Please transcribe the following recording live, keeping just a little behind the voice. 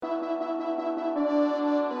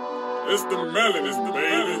It's the melon, it's the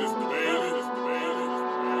baby, it's the baby.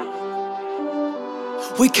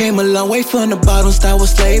 We came a long way from the bottom, start with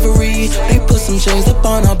slavery. They put some chains up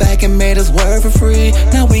on our back and made us work for free.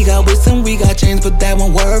 Now we got wisdom, we got chains, but that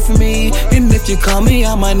won't work for me. And if you call me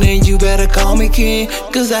out my name, you better call me king,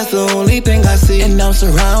 cause that's the only thing I see. And I'm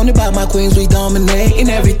surrounded by my queens, we dominate. In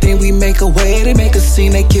everything we make a way, they make a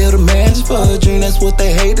scene. They kill the man just for a dream, that's what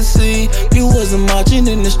they hate to see. You wasn't marching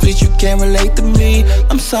in the streets, you can't relate to me.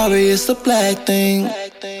 I'm sorry, it's a black thing.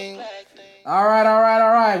 All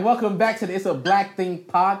right. Welcome back to the It's a Black Thing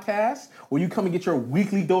podcast, where you come and get your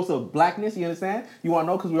weekly dose of blackness. You understand? You want to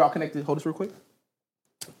know because we're all connected. Hold this real quick.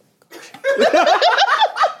 You're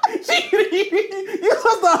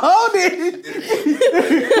supposed to hold it.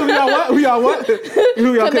 We all what?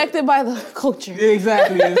 Connected by the culture.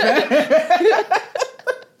 Exactly.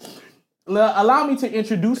 Allow me to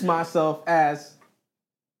introduce myself as...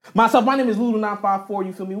 My name is Lulu954,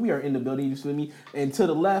 you feel me? We are in the building, you feel me? And to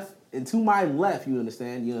the left... And to my left, you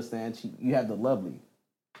understand? You have the lovely,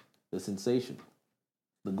 the sensational,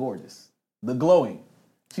 the gorgeous, the glowing.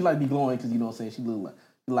 She like to be glowing because, you know what I'm saying, she look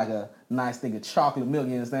like a nice thing of chocolate milk,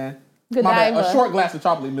 you understand? Good My bad, a short glass of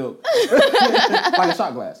chocolate milk. Like a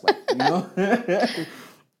shot glass, like, you know?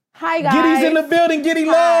 Hi, guys. Giddy's in the building, Giddy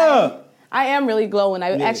love. I am really glowing.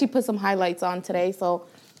 I actually put some highlights on today, so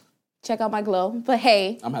check out my glow. But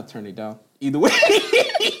hey. I'm going to have to turn it down. Either way.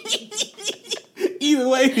 Either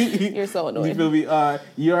way, you're so annoying. You feel me?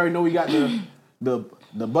 You already know we got the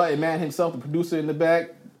button man himself, the producer in the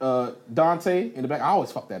back, Dante in the back. I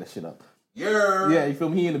always fuck that shit up. Yeah, you feel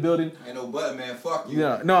me? He in the building. Ain't no button man. Fuck you.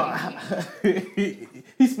 Yeah, no.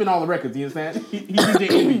 He spin all the records. You understand? He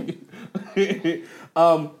DJ me.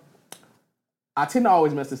 I tend to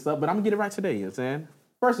always mess this up, but I'm gonna get it right today. You understand?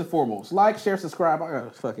 First and foremost, like, share, subscribe. I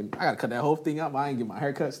gotta cut that whole thing up. I ain't get my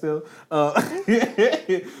haircut still.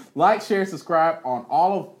 Like, share, subscribe on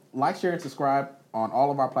all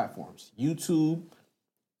of our platforms: YouTube,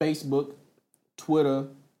 Facebook, Twitter,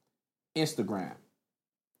 Instagram.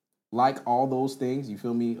 Like all those things, you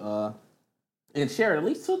feel me? And share it at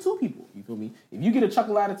least to two people. You feel me? If you get a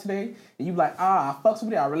chuckle out of today and you be like, I fucks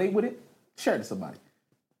with it, I relate with it, share it to somebody.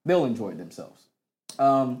 They'll enjoy it themselves.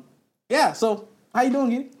 Yeah. So. How you doing,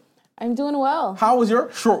 Giddy? I'm doing well. How was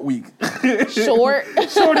your short week? Short.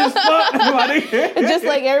 Short as fuck. Just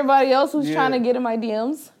like everybody else who's trying to get in my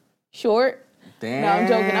DMs. Short. Damn. No,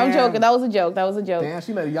 I'm joking. That was a joke. Damn,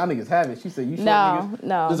 she let y'all niggas have it. She said you short niggas.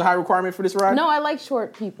 No. There's a high requirement for this ride? No, I like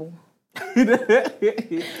short people. I'm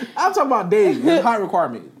talking about Dave. There's a high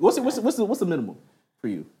requirement. What's the minimum for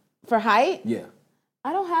you? For height? Yeah.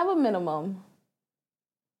 I don't have a minimum.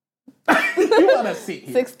 You wanna sit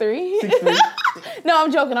here. 6'3". No,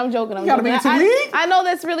 I'm joking. You gotta be into league? I know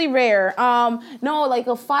that's really rare. No, like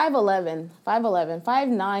a 5'11",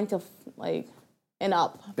 5'9" to like and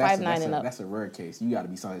up. 5'9" and up. That's a rare case. You gotta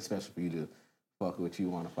be something special for you to fuck with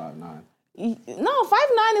you on a 5'9". No,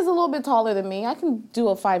 5'9" is a little bit taller than me. I can do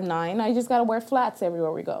a 5'9". I just gotta wear flats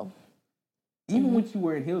everywhere we go. Even when you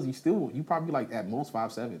wearing heels, you probably like at most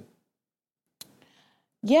 5'7".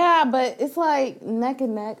 Yeah, but it's like neck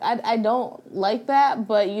and neck. I don't like that,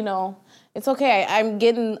 but you know, it's okay.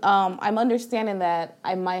 I'm understanding that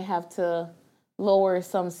I might have to lower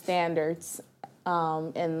some standards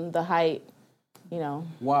in the height, you know.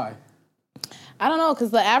 Why? I don't know,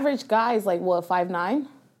 because the average guy is like, what, 5'9"?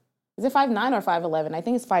 Is it 5'9" or 5'11"? I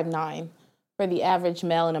think it's 5'9" for the average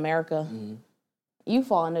male in America. Mm-hmm. You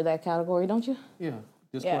fall under that category, don't you? Yeah,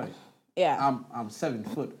 just quite. Yeah. I'm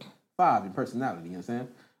 7'5" in personality, you understand?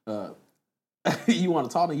 You want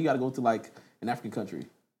to talk, you got to go to like an African country.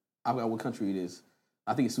 I forgot what country it is.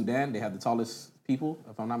 I think it's Sudan. They have the tallest people,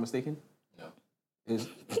 if I'm not mistaken. No.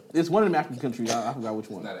 It's one of them African countries. I forgot which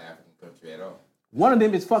one. It's not an African country at all. One of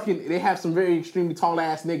them is fucking, they have some very extremely tall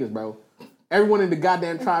ass niggas, bro. Everyone in the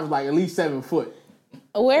goddamn tribe is like at least 7 foot.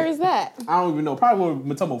 Where is that? I don't even know. Probably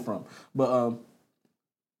where Matomo from. But,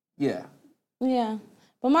 yeah. Yeah.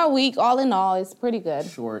 But my week, all in all, is pretty good.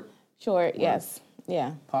 Short, yes.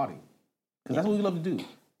 Yeah. Party. Because that's what we love to do.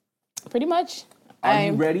 Pretty much. Are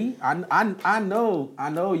you ready? I know, you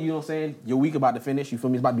know what I'm saying? Your week about to finish. You feel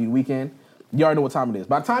me? It's about to be the weekend. You already know what time it is.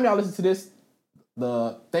 By the time y'all listen to this,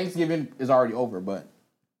 the Thanksgiving is already over, but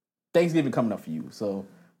Thanksgiving coming up for you. So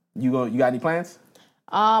you got any plans?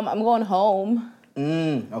 I'm going home.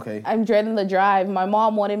 Okay. I'm dreading the drive. My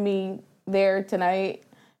mom wanted me there tonight,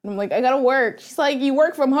 And I'm like, I gotta work. She's like, you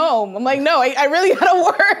work from home. I'm like, no, I really gotta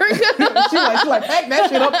work. She like, pack that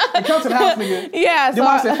shit up and come to the house, nigga. Yeah. Your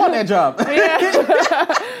mom said, fuck that job.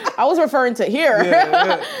 Yeah. I was referring to here.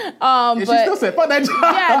 Yeah. And she still said, fuck that job.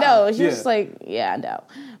 Yeah, no. She's just like, yeah, no.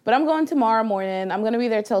 But I'm going tomorrow morning. I'm going to be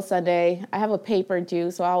there till Sunday. I have a paper due,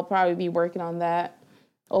 so I'll probably be working on that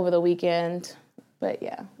over the weekend. But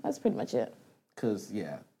yeah, that's pretty much it. Because,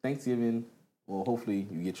 yeah, Thanksgiving, well, hopefully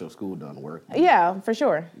you get your school done work. Yeah, for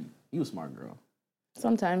sure. You a smart girl.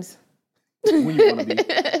 Sometimes. When you want to be.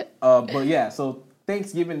 But yeah, so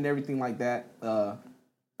Thanksgiving and everything like that.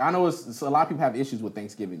 I know it's a lot of people have issues with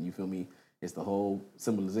Thanksgiving, you feel me? It's the whole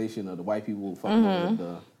symbolization of the white people fucking with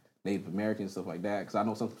the Native Americans, stuff like that. Because I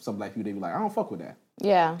know some black people, they be like, I don't fuck with that.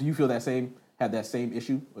 Yeah. Do you feel have that same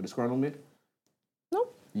issue or disgruntlement?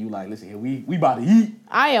 Nope. You like, listen here, we about to eat.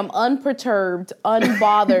 I am unperturbed,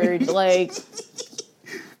 unbothered, like.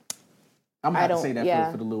 I'm going to say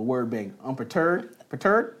that for the little word bank. Unperturbed?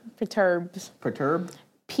 Perturbed? Perturbed. Perturbed?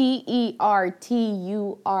 Perturbed.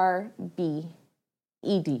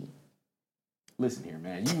 Listen here,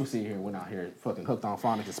 man. You will sit here when out here fucking hooked on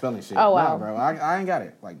phonics and spelling shit. Oh, wow. Nah, bro. I ain't got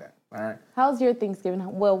it like that. All right? How's your Thanksgiving?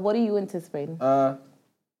 Well, what are you anticipating? Well,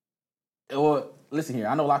 listen here.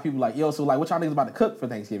 I know a lot of people like, yo, so like, what y'all niggas about to cook for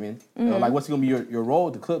Thanksgiving? Like, what's going to be your role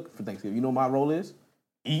to cook for Thanksgiving? You know what my role is?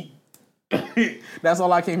 Eat. That's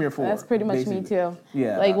all I came here for. That's pretty much basically. Me, too.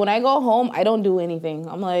 Yeah. Like, when I go home, I don't do anything.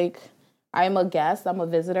 I'm like, I'm a guest. I'm a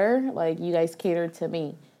visitor. Like, you guys cater to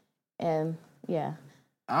me. And, yeah.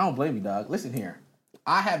 I don't blame you, dog. Listen here.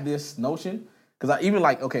 I have this notion, because I even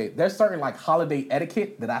like, okay, there's certain like holiday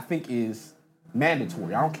etiquette that I think is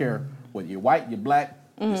mandatory. I don't care whether you're white, you're black,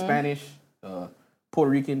 you're Spanish, Puerto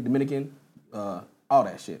Rican, Dominican, all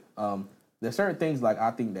that shit. There's certain things like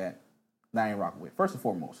I think that I ain't rocking with. First and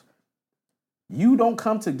foremost, you don't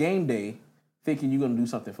come to game day thinking you're going to do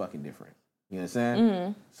something fucking different. You know what I'm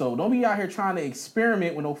saying? So don't be out here trying to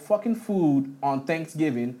experiment with no fucking food on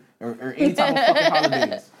Thanksgiving or any type of fucking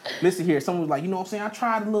holidays. Listen here, someone was like, you know what I'm saying? I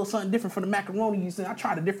tried a little something different for the macaroni. You said I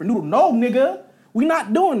tried a different noodle. No, nigga. We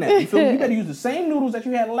not doing that. You feel me? You better use the same noodles that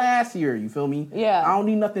you had last year. You feel me? Yeah. I don't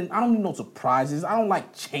need nothing. I don't need no surprises. I don't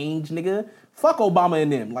like change, nigga. Fuck Obama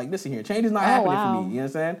and them. Like, listen here. Change is not happening for me. You know what I'm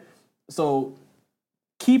saying? So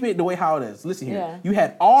keep it the way how it is. Listen here. Yeah. You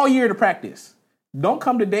had all year to practice. Don't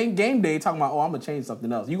come to game day talking about, oh, I'm going to change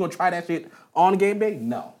something else. You going to try that shit on game day?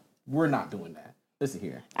 No. We're not doing that. Listen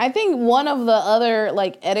here. I think one of the other,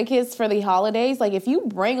 like, etiquettes for the holidays, like, if you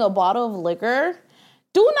bring a bottle of liquor,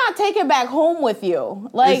 do not take it back home with you.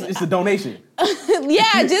 Like, it's a donation.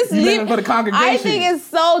 Yeah, just you leave. For the congregation. I think it's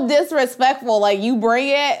so disrespectful. Like, you bring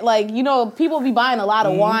it, like, you know, people be buying a lot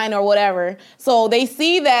of wine or whatever. So they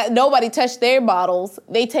see that nobody touched their bottles.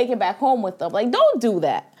 They take it back home with them. Like, don't do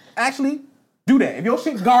that. Actually, do that. If your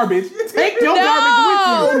shit garbage, take your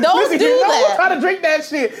garbage with you. Don't do that. Don't try to drink that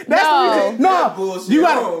shit. That's No. the reason. No, bullshit you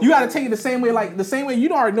home. gotta take it the same way. Like the same way you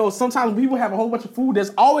don't already know. Sometimes when people have a whole bunch of food,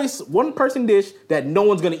 there's always one person dish that no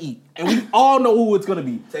one's gonna eat, and we all know who it's gonna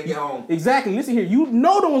be. Take it home. Exactly. Listen here. You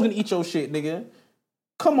know no one's gonna eat your shit, nigga.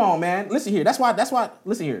 Come on, man. Listen here. That's why.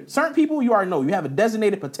 Listen here. Certain people you already know. You have a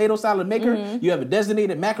designated potato salad maker. You have a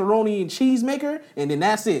designated macaroni and cheese maker, and then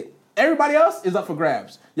that's it. Everybody else is up for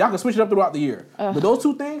grabs. Y'all can switch it up throughout the year. But those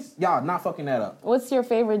two things, y'all not fucking that up. What's your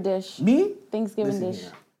favorite dish? Me? Thanksgiving Listen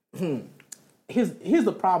dish. here. Here's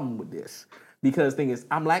the problem with this. Because the thing is,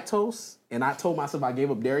 I'm lactose, and I told myself I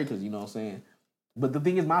gave up dairy because, you know what I'm saying? But the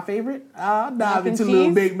thing is, my favorite, I'll dive into a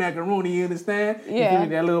little baked macaroni, you understand? Yeah. You feel me?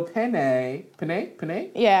 That little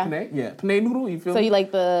penne? Yeah. Penne noodle, you feel me? So you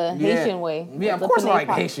like the Haitian way? Yeah, of the course I penne like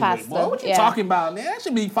the Haitian way. pasta. Boy, what you Yeah. talking about, man? That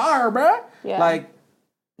should be fire, bro. Yeah. Like,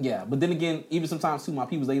 yeah, but then again, even sometimes too, my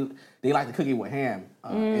people they like to cook it with ham,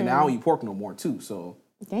 and I don't eat pork no more too. So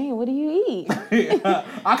Dang, what do you eat?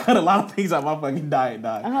 I cut a lot of things out of my fucking diet,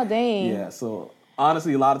 dog. Oh, dang. Yeah, so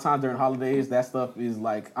honestly, a lot of times during holidays, that stuff is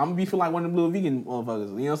like I'm gonna be feeling like one of them little vegan motherfuckers.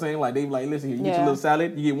 You know what I'm saying? Like they be like, listen here, you get your little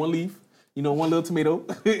salad, you get one leaf. You know, one little tomato.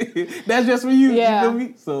 That's just for you. Yeah. You feel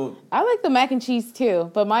me? So I like the mac and cheese too,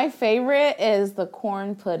 but my favorite is the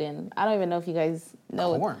corn pudding. I don't even know if you guys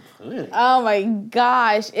know corn it. pudding. Oh my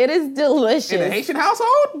gosh, it is delicious. In a Haitian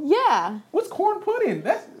household? Yeah. What's corn pudding?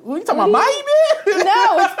 That's what you talking about, mahi, man?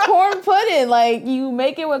 No, it's corn pudding. Like you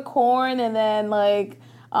make it with corn and then like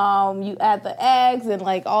you add the eggs and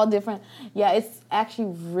like all different. Yeah, it's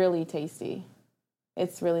actually really tasty.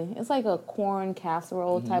 It's like a corn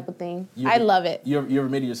casserole type of thing. I love it. You ever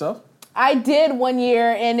made it yourself? I did one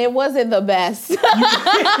year, and it wasn't the best. You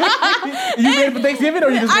made it for Thanksgiving, or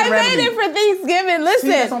you just I did made it for Thanksgiving. Listen, See,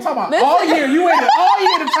 that's what I'm talking about. listen. All year, you waited all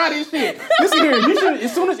year to try this shit. Listen here, you should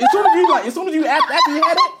as soon as you after you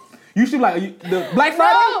had it, you should the Black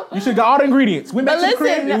Friday. No. You should got all the ingredients. Went back But to the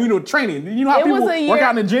crib listen, and training. You know how it people was a work year-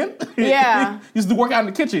 out in the gym? Yeah. You used to work out in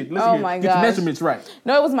the kitchen. Listen Oh here, my get your gosh. measurements right.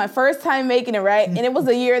 No, it was my first time making it, right? And it was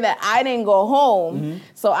a year that I didn't go home.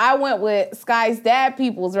 So I went with Sky's dad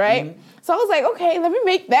peoples, right? So I was like, okay, let me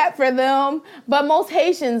make that for them. But most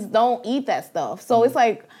Haitians don't eat that stuff. So it's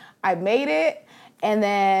like, I made it, and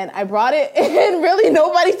then I brought it, and really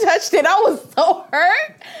nobody touched it. I was so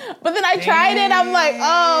hurt. But then I tried it, I'm like,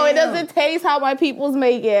 oh, it doesn't taste how my peoples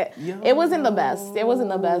make it. It wasn't the best. It wasn't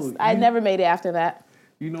the best. I never made it after that.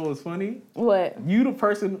 You know what's funny? What? You the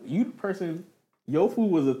person, your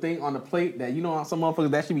food was a thing on the plate that you know how some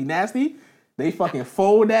motherfuckers that should be nasty. They fucking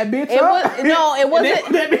fold that bitch It up. was no, it and they wasn't.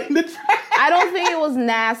 put that bitch in the trash. I don't think it was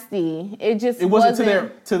nasty. It just It wasn't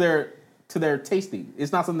to their tasting.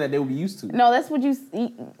 It's not something that they would be used to. No, that's what you.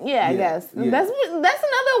 Yeah, I guess yeah. that's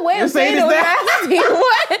another way You're of saying saying it was it's nasty.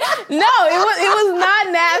 What? No, it was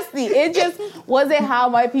not nasty. It just wasn't how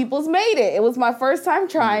my peoples made it. It was my first time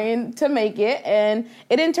trying to make it, and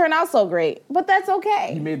it didn't turn out so great. But that's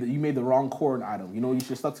okay. You made the wrong corn item. You know what you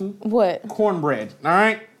should stuck to? What? Cornbread. All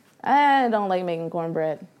right. I don't like making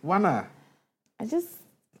cornbread. Why not? I just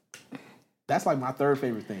That's like my third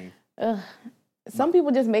favorite thing. some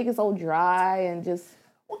people just make it so dry and just.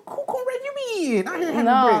 What cornbread you mean? I hear having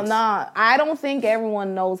No, bricks. no. I don't think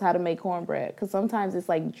everyone knows how to make cornbread because sometimes it's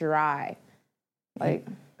like dry. Like,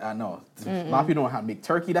 I know. A lot of people don't know how to make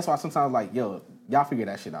turkey. That's why sometimes like, yo, y'all figure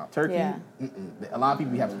that shit out. Turkey. Yeah. A lot of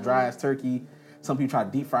people have some dry ass turkey. Some people try to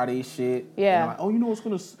deep fry their shit. Yeah. And like, oh, you know what's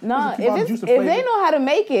gonna no, keep all the juice if and flavor. they know how to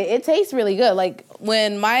make it, it tastes really good. Like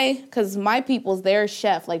when because my people's, they're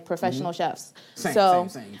chef, like professional chefs. Same, so,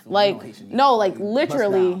 same. like, No Haitian, no, like bust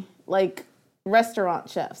literally, down. like restaurant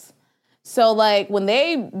chefs. So like when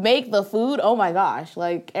they make the food, oh my gosh,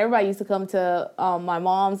 like everybody used to come to my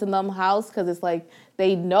mom's and them house because it's like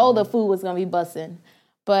they know the food was gonna be bussin'.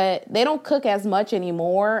 But they don't cook as much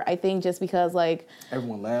anymore, I think just because like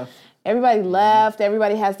Everyone left. everybody left,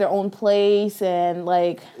 everybody has their own place and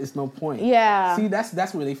like It's no point. Yeah. See,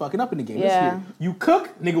 that's where they fucking up in the game. Yeah. Listen here. You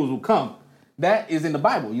cook, niggas will come. That is in the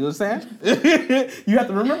Bible. You understand? You have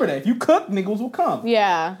to remember that. If you cook, niggas will come.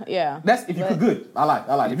 yeah. That's if you cook good. I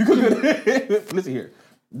like. If you cook good. Listen here.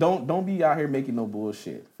 Don't be out here making no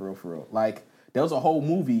bullshit. For real. Like, there was a whole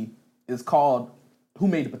movie. It's called Who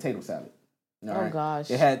Made the Potato Salad? All right?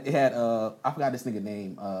 Gosh. It had I forgot this nigga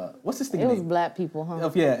name. What's this nigga It was name? black people,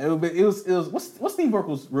 huh? Yeah, it was what's Steve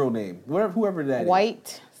Urkel's real name? Whoever that is.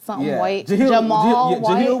 White, something Yeah. white. Jamal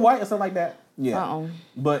White. Jahil White or something like that. Yeah. Uh-oh.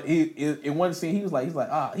 But in one scene, he's like,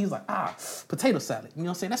 potato salad. You know what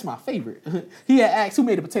I'm saying? That's my favorite. He had asked who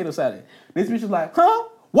made the potato salad. This bitch was like, huh?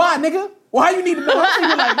 Why, nigga? Why you need to know? She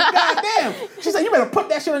was like, God damn. She said, you better put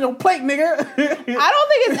that shit on your plate, nigga. I don't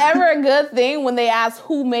think it's ever a good thing when they ask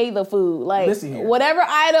who made the food. Like, Listen here. whatever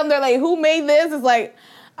item, they're like, who made this? It's like,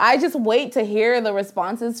 I just wait to hear the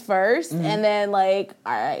responses first, and then like,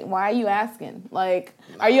 all right, why are you asking? Like,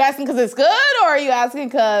 are you asking because it's good, or are you asking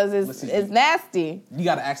because it's nasty? You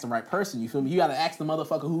gotta ask the right person, you feel me? You gotta ask the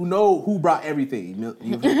motherfucker who brought everything.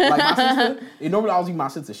 Like my sister, it normally always be my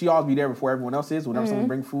sister. She always be there before everyone else is. Whenever someone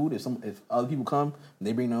bring food, if other people come and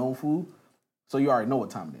they bring their own food, so you already know what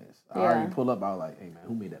time it is. I already pull up. I was like, hey man,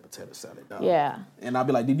 who made that potato salad, dog? Yeah. And I'll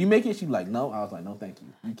be like, did you make it? She'd be like, no. I was like, no, thank you.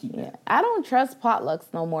 You keep Yeah. that. I don't trust potlucks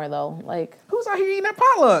no more though. Like, Who's out here eating that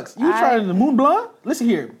potlucks? You trying the Moon Blanc? Listen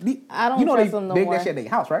here. I don't you know trust they them no bake more. that shit at their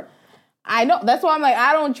house, right? I know. That's why I'm like,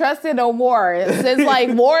 I don't trust it no more. Since like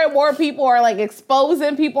more and more people are like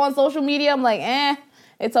exposing people on social media, I'm like,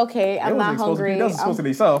 it's okay. I'm not hungry. They wasn't supposed to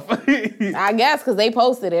themselves. I guess because they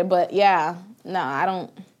posted it, but yeah, no, I don't.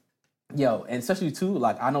 Yo, and especially too,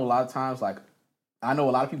 like I know a lot of times, like I know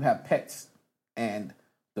a lot of people have pets, and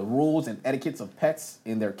the rules and etiquettes of pets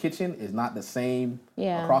in their kitchen is not the same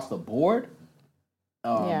across the board.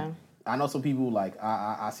 Yeah. I know some people like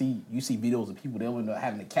I see videos of people they'll end up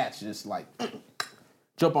having the cats just like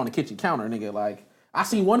jump on the kitchen counter, nigga. Like I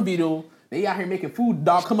seen one video, they out here making food,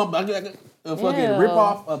 dog come up fucking rip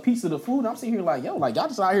off a piece of the food. I'm sitting here like, yo, like y'all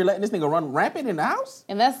just out here letting this nigga run rampant in the house.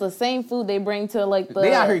 And that's the same food they bring to like the.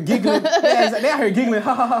 They out here giggling. They out here giggling.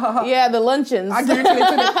 Ha ha ha ha. Yeah, the luncheons. I guarantee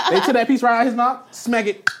they took that piece right out of his mouth, smack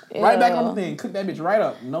it right back on the thing, cook that bitch right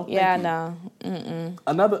up. No, thank you. no. Mm-mm.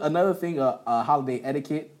 Another thing, holiday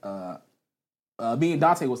etiquette. Me and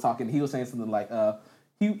Dante was talking. He was saying something like,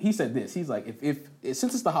 he said this. He's like, if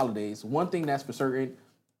since it's the holidays, one thing that's for certain,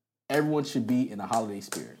 everyone should be in a holiday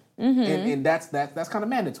spirit. and that's kind of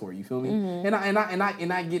mandatory. You feel me? And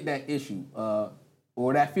I get that issue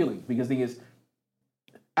or that feeling because the thing is,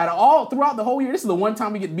 throughout the whole year, this is the one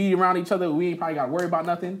time we get to be around each other. We ain't probably got to worry about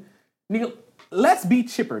nothing, nigga. Let's be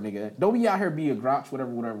chipper, nigga. Don't be out here be a grouch,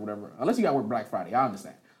 whatever. Unless you got to work Black Friday, I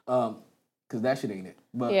understand. Because that shit ain't it.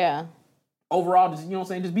 But yeah. Overall, just, you know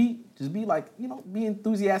what I'm saying? Just be like, you know, be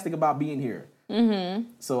enthusiastic about being here.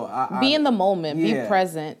 So be in the moment, yeah. be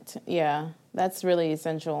present. Yeah, that's really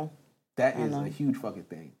essential. That is a huge fucking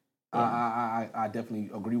thing. Yeah. I definitely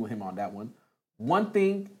agree with him on that one. One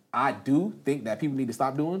thing I do think that people need to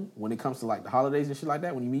stop doing when it comes to like the holidays and shit like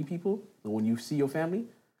that, when you meet people, and when you see your family,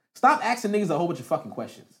 stop asking niggas a whole bunch of fucking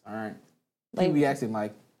questions. All right, people be asking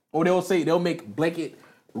like, or they'll make blanket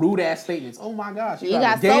rude ass statements. Oh my gosh, you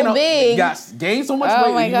got so big. You got gained so much weight.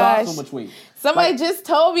 Oh my you gosh. lost so much weight. Somebody just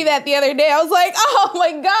told me that the other day. I was like, oh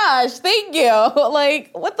my gosh, thank you.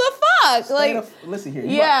 Like, what the fuck? Like, listen here.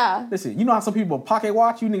 Listen, you know how some people pocket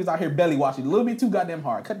watch? You niggas out here belly watching a little bit too goddamn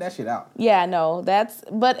hard. Cut that shit out. Yeah, no,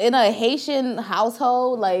 but in a Haitian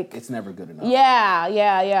household, like, it's never good enough.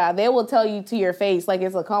 Yeah. They will tell you to your face like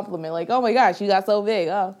it's a compliment. Like, oh my gosh, you got so big.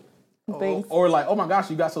 Oh. Thanks. Or like, oh my gosh,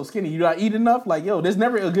 you got so skinny. You not eat enough? Like, yo, there's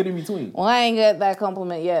never a good in between. Well, I ain't get that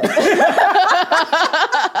compliment yet.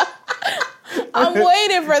 I'm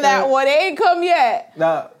waiting for that one. It ain't come yet.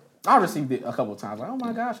 I received it a couple of times. Like, oh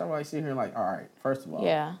my gosh, I'm like sitting here like, all right, first of all,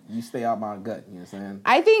 you stay out my gut. You know what I'm saying?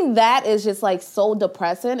 I think that is just like so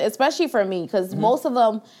depressing, especially for me, because most of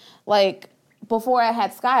them, like, before I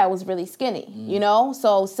had Sky, I was really skinny, you know?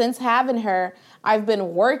 So since having her, I've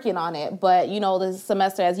been working on it, but, you know, this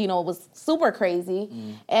semester, as you know, was super crazy,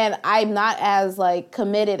 and I'm not as, like,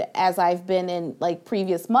 committed as I've been in, like,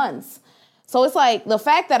 previous months. So it's like, the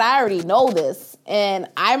fact that I already know this, and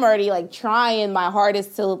I'm already, like, trying my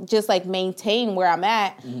hardest to just, like, maintain where I'm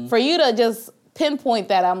at, for you to just pinpoint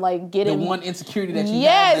that I'm, like, getting... The one insecurity that you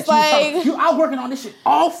have. Yes, you out working on this shit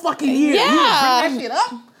all fucking year. Yeah. You bring that shit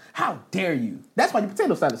up? How dare you? That's why your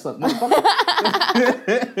potato salad sucks, motherfucker.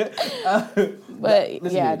 But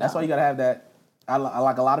listen here, that's why you gotta have that. I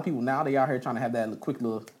like a lot of people now. They out here trying to have that quick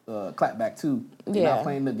little clap back too. They're not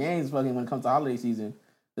playing the games fucking when it comes to holiday season.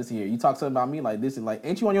 Listen here, you talk something about me like this, and like,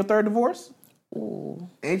 ain't you on your third divorce? Ooh.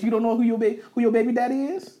 Ain't you don't know who your baby daddy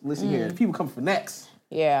is? Listen here, people come for next.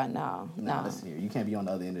 Yeah, no. Listen here, you can't be on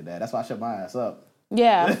the other end of that. That's why I shut my ass up.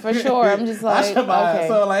 Yeah, for sure. I'm just like, I shut my okay.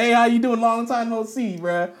 ass up. Like, hey, how you doing? Long time no see,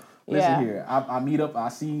 bruh. Listen Yeah. here, I meet up. I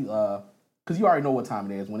see, because you already know what time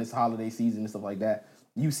it is when it's holiday season and stuff like that.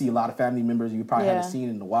 You see a lot of family members you probably haven't seen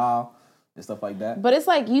in a while and stuff like that. But it's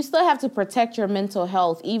like you still have to protect your mental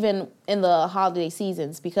health even in the holiday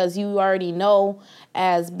seasons, because you already know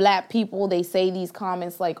as Black people, they say these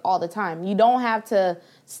comments like all the time. You don't have to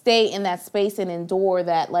stay in that space and endure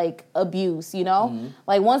that like abuse, you know?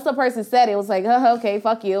 Like once the person said it was like, okay,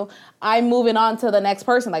 fuck you. I'm moving on to the next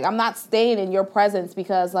person. Like I'm not staying in your presence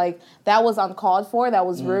because like that was uncalled for, that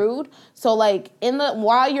was rude. So like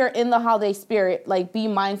while you're in the holiday spirit, like be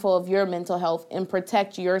mindful of your mental health and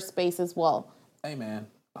protect your space as well. Hey man,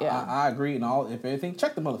 Yeah. I agree and all. If anything,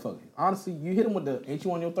 check the motherfucker. Honestly, you hit him with the ain't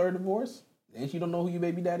you on your third divorce? Ain't you don't know who your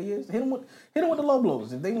baby daddy is? Hit him with the low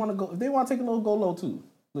blows. If they want to take a little, go low too.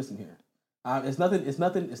 Listen here, it's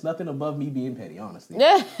nothing above me being petty. Honestly,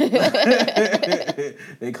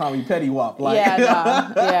 they call me Petty Wop. Like,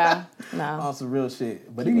 no. On some real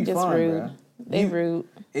shit. But People it be just fun, rude. bro. They rude.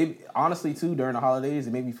 It honestly too during the holidays,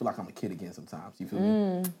 it made me feel like I'm a kid again. Sometimes you feel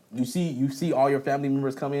me. You see all your family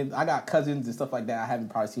members come in. I got cousins and stuff like that I haven't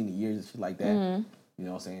probably seen in years and shit like that. You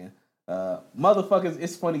know what I'm saying? Motherfuckers,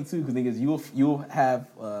 it's funny too because niggas, you'll have.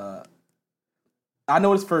 I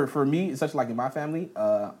noticed for me, especially like in my family,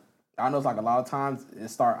 I know it's like a lot of times I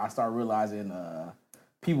start realizing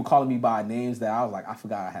people calling me by names that I was like, I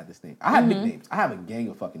forgot I had this name. I have nicknames. I have a gang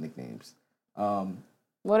of fucking nicknames.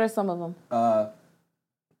 What are some of them?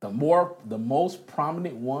 The most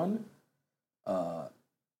prominent one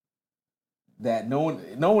that no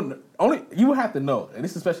one only you would have to know, and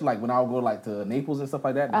this is especially like when I would go like to Naples and stuff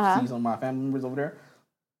like that and see some of my family members over there.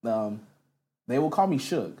 They will call me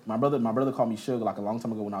Suge. My brother called me Suge like a long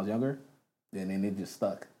time ago when I was younger, and then it just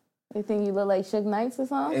stuck. They think you look like Suge Knight or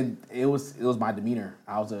something? And it was my demeanor.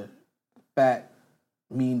 I was a fat,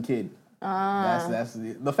 mean kid. That's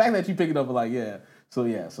the fact that you pick it up like So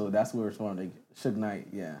that's where it's from. Like Suge Knight,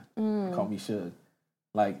 call me Suge.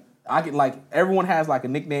 Like I get like everyone has like a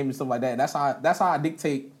nickname and stuff like that. That's how I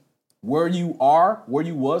dictate where you are, where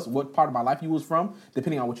you was, what part of my life you was from,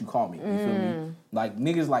 depending on what you call me. You feel me? Like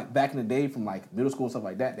niggas like back in the day from like middle school and stuff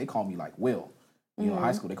like that, they call me like Will. You know,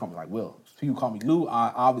 high school they call me like Will. People call me Lou.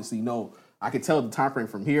 I obviously know I could tell the time frame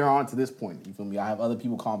from here on to this point. You feel me? I have other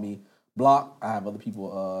people call me Block. I have other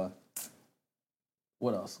people.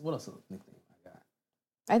 What else? What else? Nickname I got?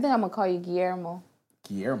 I think I'm gonna call you Guillermo.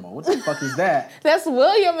 Guillermo. What the fuck is that? That's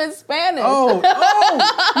William in Spanish. Oh,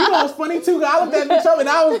 you know what's funny too? I looked at that bitch up and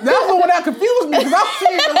that was the one that confused me because I was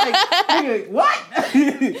sitting there like, nigga, what?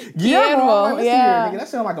 Guillermo. I'm like, yeah. Here, nigga. That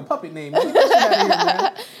sounds like a puppet name. Get that shit out of here,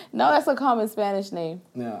 man. No, that's a common Spanish name.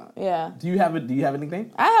 Yeah. Yeah. Do you have a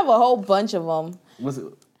nickname? I have a whole bunch of them. What's it?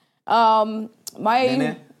 My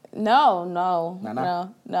Nana? no.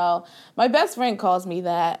 My best friend calls me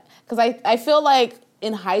that because I feel like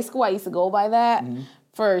in high school I used to go by that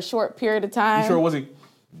for a short period of time. You sure it wasn't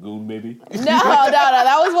Goon Baby? No,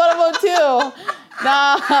 that was one of them too.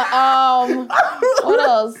 What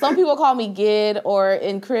else? Some people call me Gid, or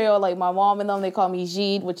in Creole, like my mom and them, they call me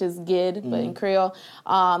Gide, which is Gid, but in Creole,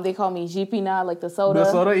 they call me Jipina, like the soda.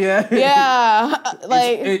 The soda, yeah. Yeah,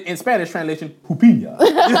 like in Spanish translation, Jupina.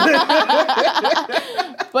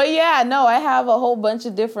 But yeah, no, I have a whole bunch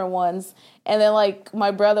of different ones. And then like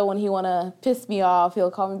my brother, when he wanna piss me off, he'll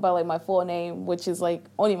call me by like my full name, which is like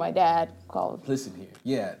only my dad called. Listen here,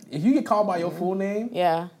 yeah. If you get called by your full name,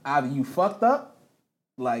 Yeah. either you fucked up,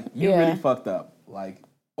 like you Yeah. really fucked up, like,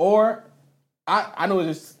 or I know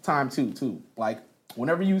it's just time too. Like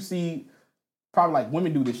whenever you see, probably like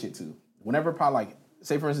women do this shit too. Whenever probably like,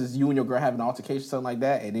 say for instance, you and your girl have an altercation, something like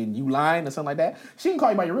that, and then you lying or something like that, she can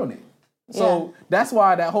call you by your real name. So that's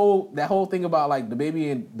why that whole thing about like the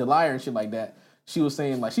baby and the liar and shit like that. She was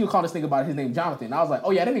saying like she would call this nigga by his name Jonathan. And I was like,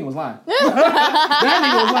 oh yeah, that nigga was lying. That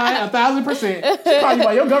nigga was lying 1,000%. She called you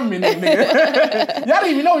by your government name, nigga. Y'all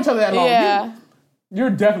didn't even know each other that long. Yeah.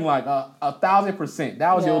 You're definitely like 1,000%.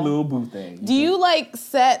 That was your little boo thing. Do you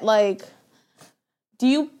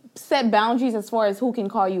set boundaries as far as who can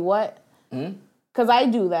call you what? Because I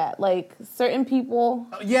do that. Like certain people.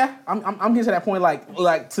 Yeah, I'm getting to that point.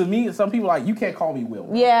 Like to me, some people like you can't call me Will.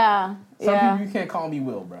 Bro. Yeah. Some people you can't call me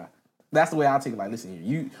Will, bro. That's the way I take it. Like, listen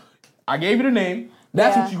here, I gave you the name.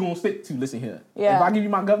 That's what you're gonna stick to. Listen here. Yeah. If I give you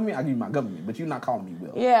my government, I give you my government. But you're not calling me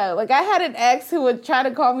Will. Yeah, like I had an ex who would try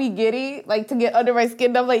to call me Giddy, like to get under my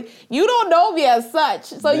skin. I'm like, you don't know me as such,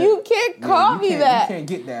 so you can't call me that. You can't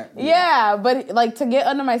get that. Yeah, but like to get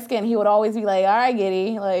under my skin, he would always be like, all right,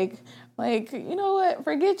 Giddy, like, you know what?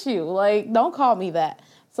 Forget you. Like, don't call me that.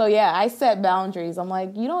 So yeah, I set boundaries. I'm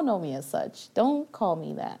like, you don't know me as such. Don't call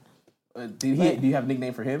me that. Do you have a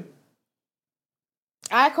nickname for him?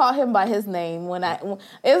 I call him by his name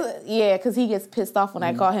because he gets pissed off when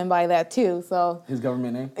I call him by that too. So His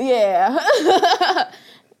government name? yeah.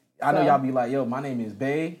 I know y'all be like, yo, my name is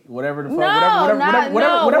Bay, whatever the fuck.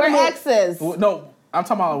 No, we're exes. No, I'm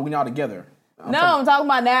talking about when y'all together. I'm talking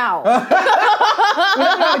about now.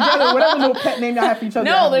 Whatever little pet name y'all have for each other.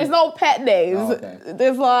 No, there's no pet names. Oh, okay.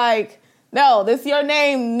 There's like, no, this your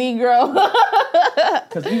name, Negro.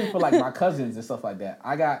 Because even for like my cousins and stuff like that,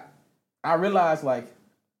 I realized like,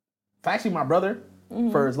 actually my brother,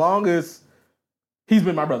 for as long as he's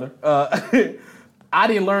been my brother, I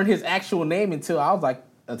didn't learn his actual name until I was like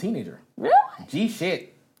a teenager. Really? Gee, shit.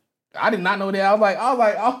 I did not know that. I was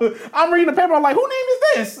like, I'm reading the paper. I'm like, who name is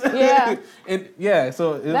this? Yeah. And yeah,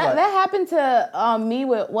 so it was That happened to me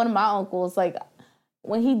with one of my uncles. Like,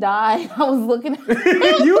 when he died, I was looking at him.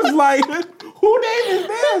 You was like, who name is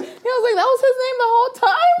this? He was like, that was his name the whole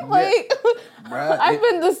time? Like, Bruh, I've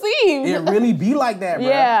been deceived. It really be like that, bro.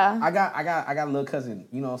 Yeah. I got a little cousin,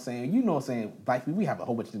 you know what I'm saying? Like, we have a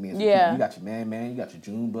whole bunch of names. Yeah. You got your man, you got your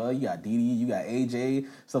Junebug, you got Dee Dee, you got AJ,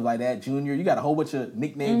 stuff like that, Junior. You got a whole bunch of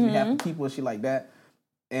nicknames you have for people and shit like that.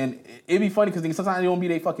 And it'd be funny because sometimes they don't be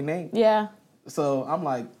their fucking name. Yeah. So I'm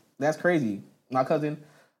like, that's crazy. My cousin,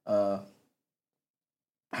 her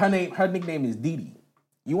nickname is Dee Dee.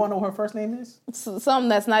 You want to know what her first name is? Something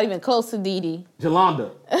that's not even close to Dee Dee.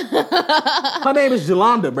 Jolanda. Her name is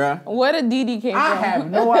Jolanda, bruh. Where did Dee Dee came I from?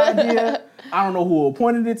 have no idea. I don't know who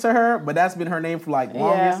appointed it to her, but that's been her name for like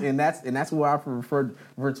longest, Yeah. and that's what I refer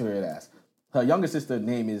to her as. Her younger sister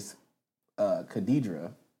name is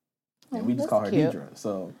Khadidra, and we just call her cute. Deidre.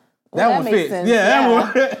 So Well, that that one makes fits. sense.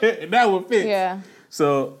 Yeah, that one fits. Yeah.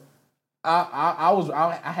 So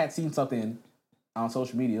I had seen something on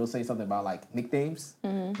social media. It'll say something about like nicknames.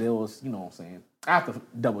 There was, you know what I'm saying. I have to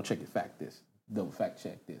double check fact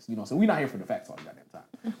check this. You know, so we're not here for the facts all the goddamn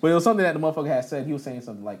time. But it was something that the motherfucker had said. He was saying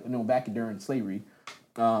something like, you know, back during slavery,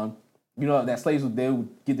 you know, that slaves they would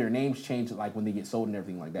get their names changed like when they get sold and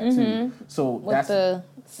everything like that too. So With that's the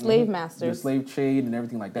slave the masters. slave trade and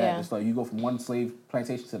everything like that. Yeah. Just like you go from one slave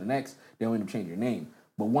plantation to the next, they'll end up changing your name.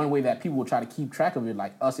 But one way that people will try to keep track of it,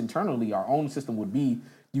 like us internally, our own system would be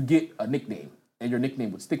you get a nickname. and your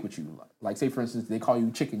nickname would stick with you. Like, say, for instance, they call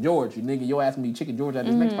you Chicken George. You nigga, your ass be Chicken George at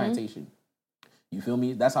this next plantation. You feel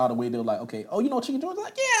me? That's how the way they're like, okay, oh, you know Chicken George?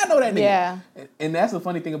 Like, yeah, I know that nigga. Yeah. And that's the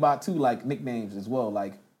funny thing about, too, like, nicknames as well.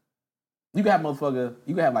 Like, you can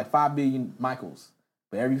have like 5 billion Michaels,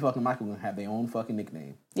 but every fucking Michael gonna have their own fucking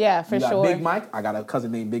nickname. Yeah, for you got sure. Big Mike. I got a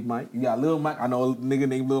cousin named Big Mike. You got Lil Mike. I know a nigga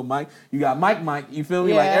named Lil Mike. You got Mike. You feel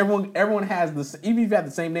me? Yeah. Like everyone has this. Even if you have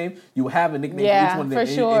the same name, you will have a nickname Yeah, for each one of them,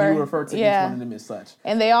 for sure. and you refer to each one of them as such.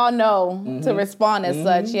 And they all know to respond as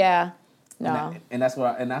such. Yeah. No. And that's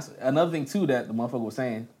another thing too that the motherfucker was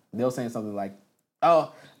saying. They were saying something like,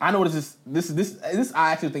 "Oh, I know this.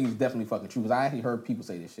 I actually think is definitely fucking true because I actually heard people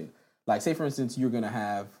say this shit. Like, say for instance, you're gonna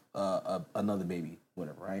have another baby,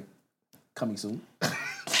 whatever, right? Coming soon."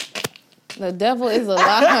 The devil is a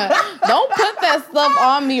lie. Don't put that stuff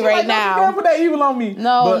on me right now. Don't put that evil on me.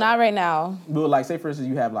 No, not right now. But like, say for instance,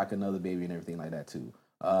 you have like another baby and everything like that too.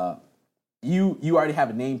 You already have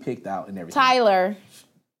a name picked out and everything. Tyler.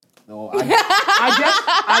 No,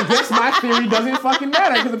 I guess my theory doesn't fucking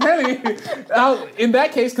matter because apparently, in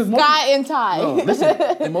that case, because Guy and Ty. No, listen.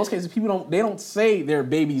 In most cases, people don't say their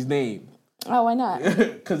baby's name. Oh, why not?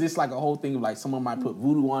 Because it's like a whole thing of like someone might put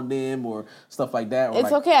voodoo on them or stuff like that. Or It's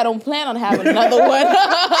like, okay. I don't plan on having another one.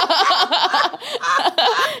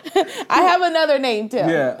 I have another name too.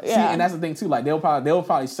 Yeah. See, and that's the thing too. Like they'll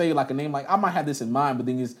probably say like a name like I might have this in mind, but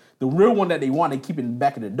the thing is the real one that they want they keep it in the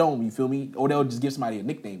back of their dome. You feel me? Or they'll just give somebody a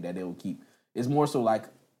nickname that they'll keep. It's more so like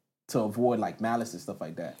to avoid like malice and stuff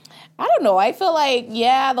like that. I don't know. I feel like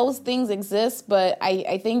those things exist, but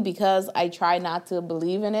I think because I try not to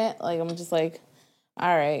believe in it, like I'm just like,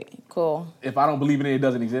 all right, cool. If I don't believe in it, it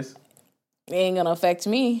doesn't exist. It ain't gonna affect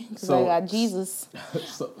me because I got Jesus.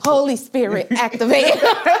 So, Holy Spirit, activate.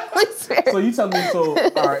 Holy Spirit. So you tell me. So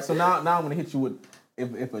all right. So now I'm gonna hit you with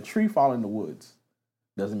if a tree fall in the woods,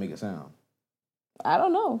 doesn't make a sound. I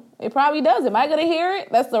don't know. It probably does. Am I gonna hear it?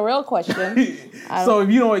 That's the real question. So if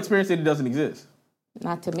you don't experience it, it doesn't exist.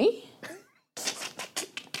 Not to me.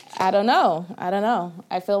 I don't know.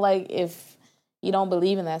 I feel like if you don't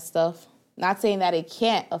believe in that stuff, not saying that it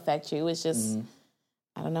can't affect you, it's just,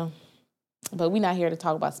 I don't know. But we're not here to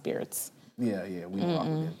talk about spirits. Yeah, we talk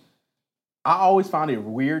with them. I always found it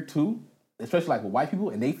weird too, especially like with white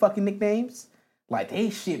people and they fucking nicknames. Like, they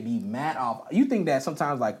shit be mad off. You think that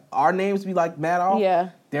sometimes, like, our names be, like, mad off? Yeah.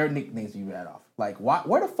 Their nicknames be mad off. Like,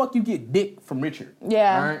 where the fuck you get Dick from Richard?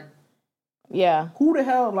 Yeah. All right? Yeah. Who the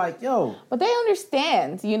hell, like, yo? But they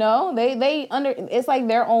understand, you know? It's like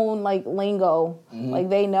their own, like, lingo. Like,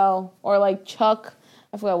 they know. Or, like, Chuck.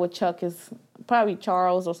 I forgot what Chuck is. Probably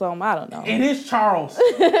Charles or something. I don't know. It is Charles.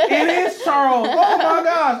 It is Charles. Oh, my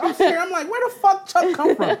gosh. I'm scared. I'm like, where the fuck Chuck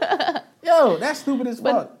come from? Yo, that's stupid as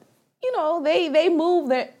fuck. You know, they move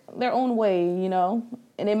their own way, you know,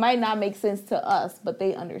 and it might not make sense to us, but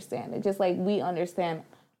they understand it. Just like we understand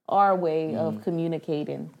our way of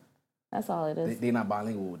communicating. That's all it is. They're not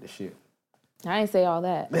bilingual with the shit. I ain't say all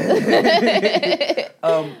that.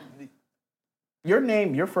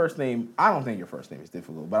 Your first name, I don't think your first name is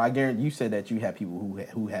difficult, but I guarantee you said that you had people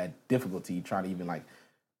who had difficulty trying to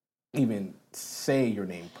even say your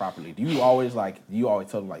name properly. Do you always tell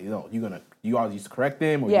them like, you always used to correct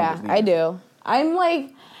them? Or Yeah, you just leave I it? do. I'm like,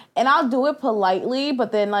 and I'll do it politely,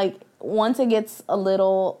 but then like once it gets a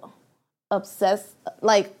little obsessed,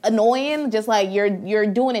 like annoying, just like you're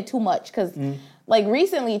doing it too much. Because like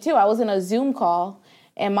recently too, I was in a Zoom call,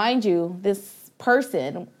 and mind you, this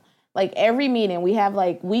person, like every meeting, we have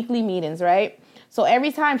like weekly meetings, right? So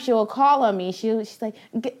every time she'll call on me, she's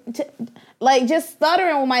like just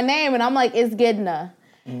stuttering with my name, and I'm like, it's Gidna.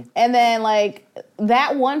 And then like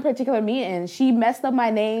that one particular meeting, she messed up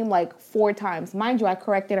my name like 4 times. Mind you, I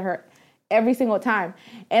corrected her every single time.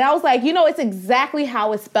 And I was like, it's exactly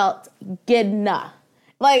how it's spelled, Gidna.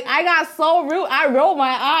 Like, I got so rude. I rolled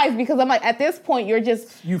my eyes because I'm like, at this point,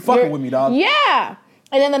 you fucking with me, dog. Yeah.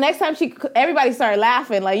 And then the next time everybody started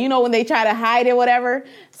laughing, like, when they try to hide it, whatever.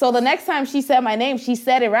 So the next time she said my name, she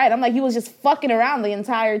said it right. I'm like, you was just fucking around the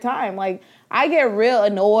entire time. Like, I get real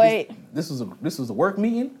annoyed. This was a work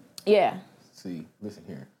meeting? Yeah. See, listen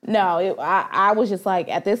here. No, I was just like,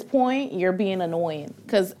 at this point, you're being annoying.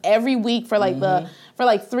 Because every week for like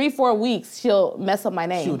 3-4 weeks, she'll mess up my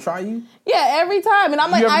name. She'll try you? Yeah, every time. And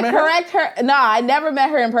I'm like, I correct her. No, I never met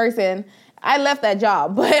her in person. I left that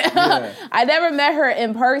job, but I never met her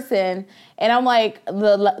in person. And I'm like,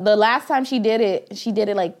 the last time she did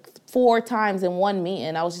it like 4 times in one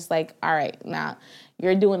meeting. I was just like, all right, now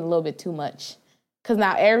you're doing a little bit too much. Because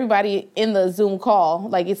now everybody in the Zoom call,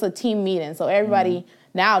 like it's a team meeting, so everybody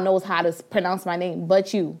now knows how to pronounce my name,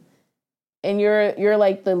 but you. And you're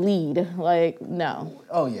like the lead. Like, no.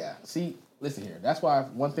 Oh, yeah. See, listen here. That's why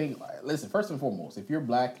one thing. Listen, first and foremost, if you're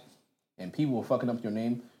black and people are fucking up your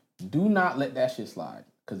name, do not let that shit slide.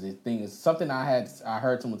 Because the thing is, something I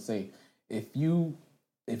heard someone say. If you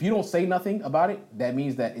don't say nothing about it, that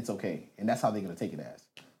means that it's okay, and that's how they're gonna take it as.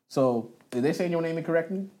 So if they're saying your name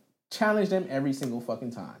incorrectly, challenge them every single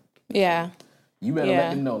fucking time. Yeah. You better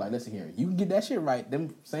let them know, like, listen here, you can get that shit right.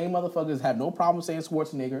 Them same motherfuckers have no problem saying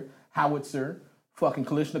Schwarzenegger, Howitzer, fucking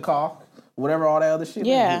Kalishnikov, whatever, all that other shit.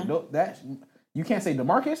 Yeah. That you can't say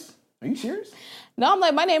DeMarcus. Are you serious? No, I'm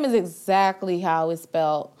like, my name is exactly how it's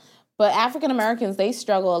spelled. But African Americans, they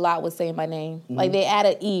struggle a lot with saying my name. Mm-hmm. Like, they add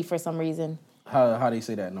an E for some reason. How they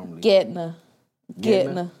say that normally? Getna.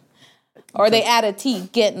 Or they add a T,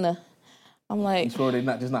 Getna. I'm like... You sure they're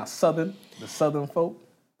not Southern? The Southern folk?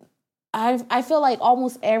 I feel like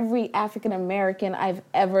almost every African American I've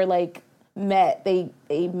ever, like, met, they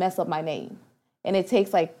mess up my name. And it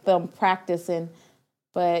takes, like, them practicing.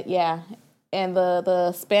 But, yeah. And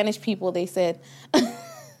the Spanish people, they said...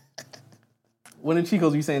 What in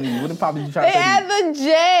Chicos you saying to you? What in Papa you trying to say? They add the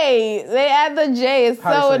J. They add the J. It's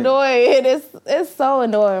so annoying. It's so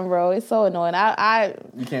annoying, bro. It's so annoying.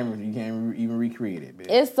 You can't even recreate it, bitch.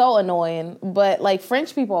 It's so annoying. But like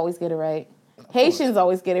French people always get it right. Haitians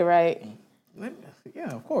always get it right. Yeah,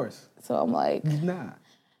 of course. So I'm like, nah.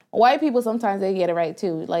 White people sometimes they get it right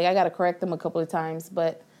too. Like I gotta correct them a couple of times,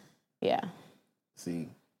 but yeah. See,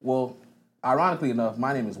 well, ironically enough,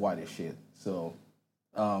 my name is white as shit. So.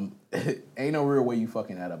 Ain't no real way you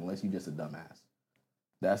fucking that up unless you just a dumbass.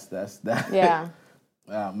 That's that. Yeah.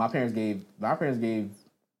 My parents gave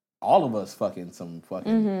all of us some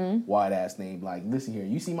fucking white ass name. Like, listen here,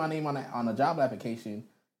 you see my name on a job application,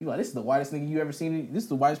 you like, this is the whitest nigga you ever seen. This is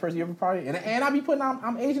the whitest person you ever probably. And I be putting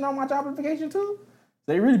I'm Asian on my job application too.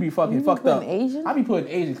 They really be fucking fucked up. Asian? I be putting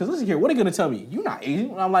Asian because listen here, what are they gonna tell me? You're not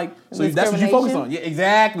Asian. I'm like, so that's what you focus on. Yeah,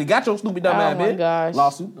 exactly. Got your stupid dumb ass bitch. Oh my gosh.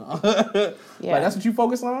 Lawsuit. Yeah. Like that's what you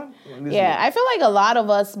focus on. Yeah, I feel like a lot of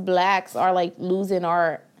us blacks are like losing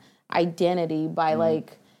our identity by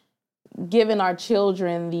like giving our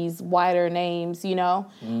children these wider names, you know?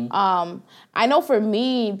 I know for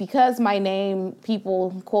me, because my name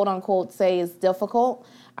people quote unquote say is difficult,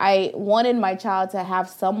 I wanted my child to have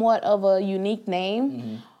somewhat of a unique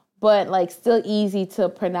name, but like still easy to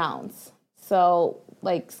pronounce. So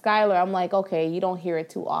like Skylar, I'm like, okay, you don't hear it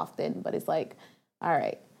too often, but it's like, all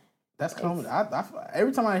right. That's common.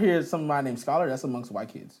 Every time I hear somebody named Skylar, that's amongst white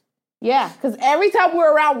kids. Yeah, because every time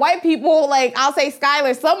we're around white people, like, I'll say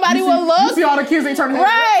Skylar, somebody will look. You see all the kids, they turn heads.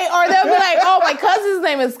 Right, or they'll be like, oh, my cousin's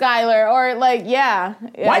name is Skylar, or like, yeah.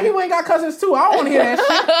 White people ain't got cousins, too. I don't want to hear that shit.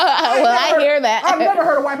 I hear that. I've never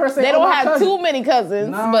heard a white person say, they don't have too many cousins,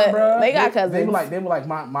 but bruh, they got cousins. They were like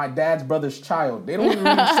my dad's brother's child. They don't even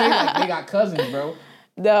say, like, they got cousins, bro.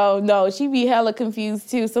 No, she be hella confused,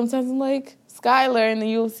 too. Sometimes I'm like... Skylar, and then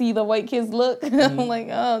you'll see the white kids look. I'm like,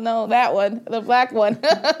 oh no, that one, the black one.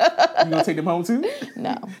 You gonna take them home too?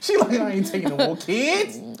 No. She like, I ain't taking no more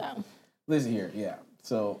kids. No. Listen here, yeah.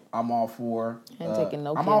 So I'm all for. Taking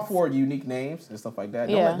no I'm kids. all for unique names and stuff like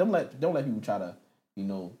that. Yeah. Don't let people try to,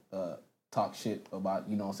 talk shit about.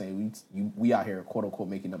 You know what I'm saying? We out here quote unquote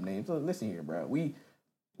making up names. So listen here, bro. We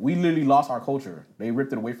literally lost our culture. They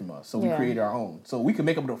ripped it away from us, so we created our own. So we can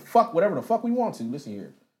make up whatever the fuck we want to. Listen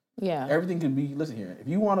here. Yeah. Everything could be, listen here, if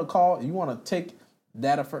you want to take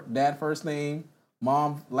dad first name,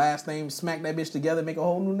 mom last name, smack that bitch together, make a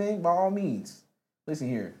whole new name, by all means. Listen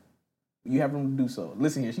here. You have room to do so.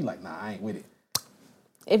 Listen here. She like, nah, I ain't with it.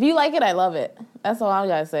 If you like it, I love it. That's all I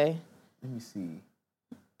gotta say. Let me see.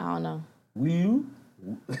 I don't know. Will you?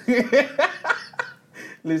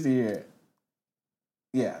 Listen here.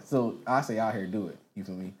 Yeah, so I say out here, do it. You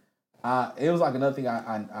feel me? It was like another thing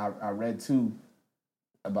I read too,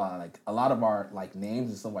 about like a lot of our like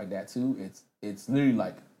names and stuff like that too. It's literally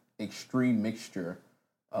like extreme mixture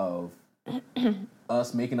of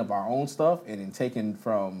us making up our own stuff and then taking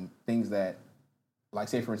from things that, like,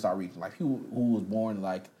 say for instance our region, like people who was born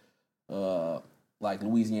like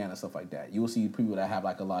Louisiana, stuff like that. You will see people that have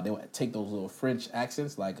like a lot. They will take those little French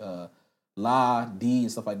accents like La, D,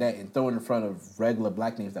 and stuff like that, and throw it in front of regular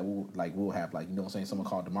black names that we'll have, like, you know what I'm saying, someone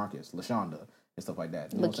called DeMarcus, LaShonda, and stuff like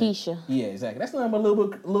that. You know Lakeisha. Yeah, exactly. That's nothing but a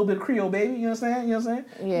little bit of Creole, baby. You know what I'm saying?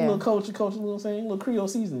 Yeah. A little culture, you know what I'm saying? A little Creole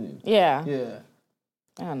seasoning. Yeah. Yeah.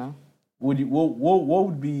 I don't know. What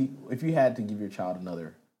would be if you had to give your child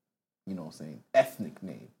another, you know what I'm saying, ethnic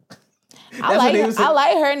name? I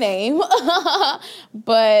like her name,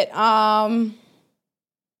 but I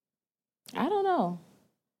don't know.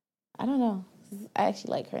 I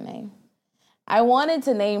actually like her name. I wanted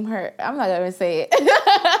to name her. I'm not gonna say it.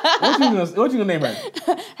 What you gonna name her?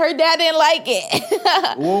 Her dad didn't like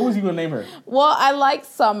it. What was you gonna name her? Well, I like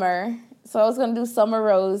Summer. So I was going to do Summer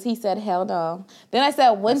Rose. He said, hell no. Then I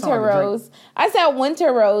said Winter like a drink. Rose. I said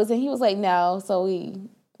Winter Rose, and he was like, no. So we,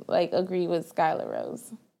 like, agreed with Skylar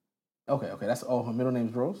Rose. Okay. That's her middle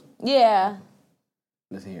name's Rose? Yeah.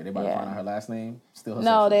 Listen here, they about to find out her last name. Still her No,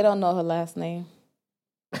 social. they don't know her last name.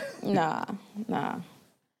 Nah. I'll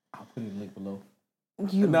put it in the link below.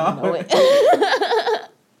 You No. don't know it.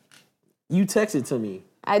 You texted to me.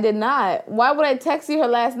 I did not. Why would I text you her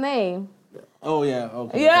last name? Oh, yeah.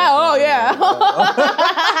 Okay. Yeah, okay.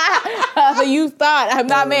 yeah. So you thought I'm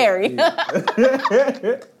not married.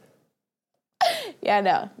 Yeah,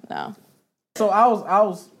 no. So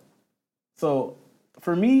so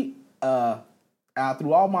for me,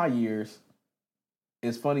 through all my years,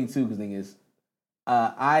 it's funny too, because the thing is,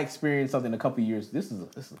 I experienced something a couple years. This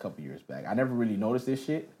is a couple years back. I never really noticed this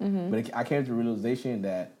shit, but I came to the realization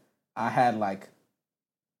that I had like,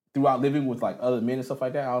 throughout living with like other men and stuff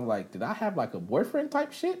like that, I was like, did I have like a boyfriend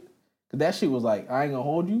type shit? Cause that shit was like, I ain't gonna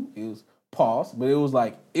hold you. It was pause, but it was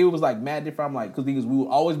like mad different. I'm like, cause we would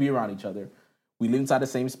always be around each other. We lived inside the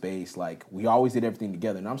same space. Like we always did everything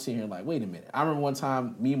together. And I'm sitting here like, wait a minute. I remember one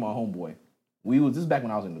time, me and my homeboy, this is back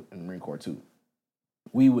when I was in the Marine Corps too.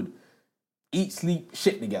 We would eat, sleep,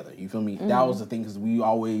 shit together. You feel me? That was the thing, cause we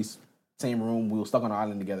always same room. We were stuck on an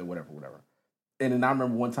island together, whatever. And then I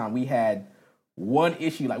remember one time we had one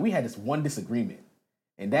issue, like we had this one disagreement,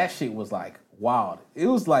 and that shit was like wild. It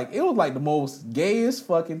was like the most gayest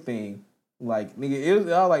fucking thing. Like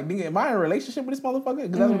nigga, I was like, nigga, am I in a relationship with this motherfucker?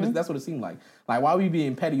 Because that's what it seemed like. Like why we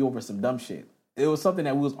being petty over some dumb shit? It was something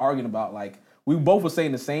that we was arguing about. Like we both were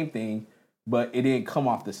saying the same thing, but it didn't come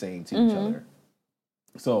off the same to each other.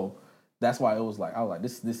 So that's why it was like I was like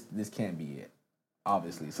this can't be it.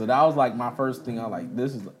 Obviously, so that was like my first thing. I was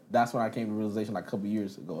like, that's when I came to the realization like a couple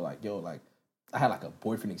years ago. Like yo, like. I had like a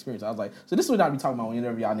boyfriend experience. I was like, so this is what I be talking about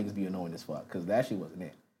whenever y'all niggas be annoying as fuck. Cause that shit wasn't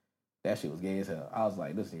it. That shit was gay as hell. I was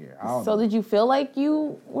like, listen here. I don't know. Did you feel like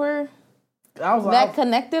you were that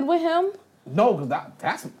connected with him? No, cause that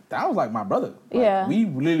was like my brother. Like, Yeah. We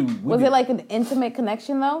literally. Was it like an intimate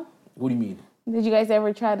connection though? What do you mean? Did you guys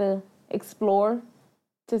ever try to explore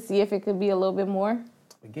to see if it could be a little bit more?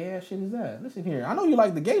 What gay ass shit is that? Listen here. I know you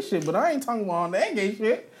like the gay shit, but I ain't talking about all that gay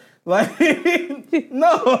shit. Like,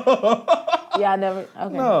 no. Yeah, I never.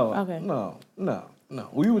 Okay. No. Okay. No.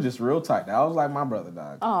 We were just real tight. That was like my brother,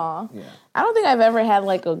 dog. Aw. Yeah. I don't think I've ever had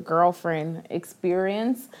like a girlfriend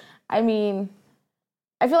experience. I mean,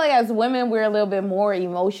 I feel like as women, we're a little bit more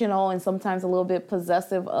emotional and sometimes a little bit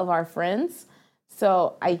possessive of our friends.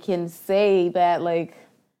 So I can say that like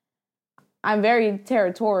I'm very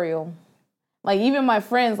territorial. Like even my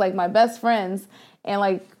friends, like my best friends and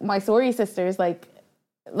like my sorority sisters, like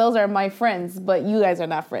those are my friends, but you guys are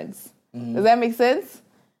not friends. Does that make sense?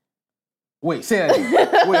 Wait, say that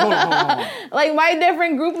again. Wait, hold on. Like my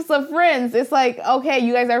different groups of friends, it's like, okay,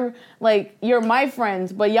 you guys are like, you're my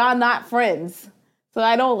friends, but y'all not friends. So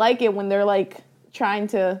I don't like it when they're like trying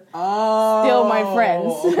to steal my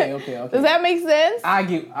friends. Okay. Does that make sense?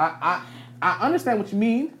 I understand what you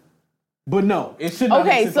mean, but no, it should not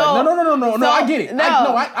Okay, make sense. so- No, I get it. no.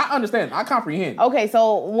 I understand. I comprehend. Okay,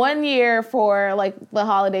 so 1 year for like the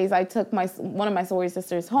holidays, I took one of my sorority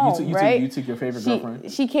sisters home, right? You took your favorite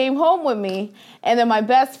girlfriend? She came home with me, and then my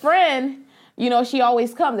best friend, you know, she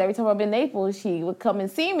always comes. Every time I'm in Naples, she would come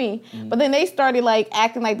and see me. But then they started like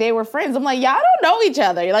acting like they were friends. I'm like, y'all don't know each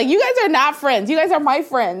other. Like, you guys are not friends. You guys are my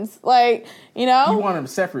friends. Like, you know? You want them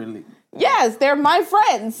separately. Yes, they're my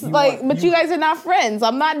friends. But you guys are not friends.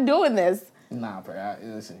 I'm not doing this. Nah, bro.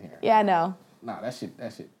 Listen here. Yeah, I know. Nah, that shit.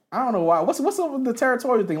 I don't know why. What's up with the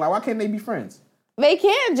territorial thing? Like, why can't they be friends? They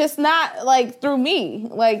can, just not like through me.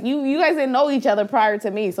 Like you guys didn't know each other prior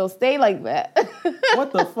to me, so stay like that.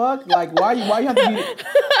 What the fuck? Like, why you have to be?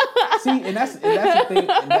 See, and that's the thing,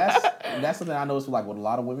 and that's something I noticed. Like with a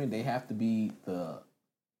lot of women, they have to be the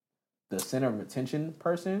center of attention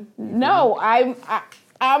person. No, I'm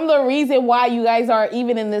the reason why you guys are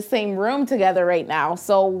even in the same room together right now.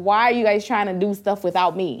 So why are you guys trying to do stuff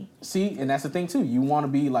without me? See, and that's the thing too. You want to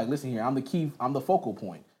be like, listen here, I'm the focal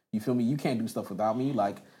point. You feel me? You can't do stuff without me.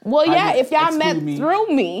 Like, well, yeah, if y'all met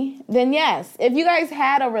through me, then yes. If you guys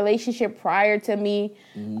had a relationship prior to me,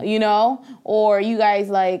 you know, or you guys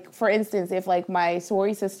like, for instance, if like my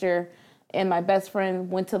sorority sister and my best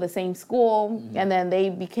friend went to the same school and then they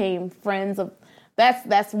became friends of,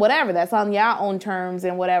 that's whatever. That's on your own terms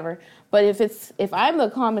and whatever. But if I'm the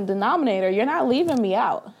common denominator, you're not leaving me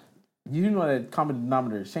out. You know that common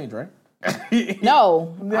denominator is change, right?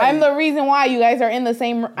 No, I'm the reason why you guys are in the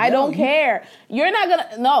same. I don't care. You're not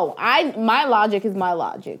gonna. No, my logic is my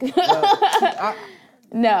logic.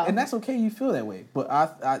 No, and that's okay. You feel that way,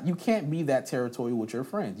 but you can't be that territorial with your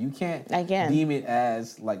friends. You can't. I can deem it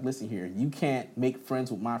as like, listen here. You can't make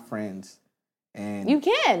friends with my friends, and you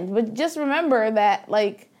can, but just remember that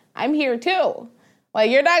like I'm here too.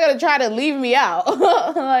 Like you're not gonna try to leave me out.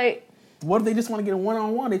 Like, what if they just want to get a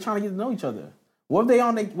one-on-one? They trying to get to know each other. What if they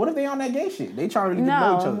on that gay shit? They trying to get to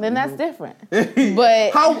know each other. Then that's different.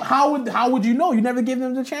 But how would you know? You never give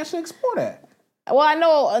them the chance to explore that. Well, I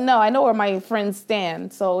know where my friends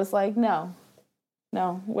stand, so it's like, no,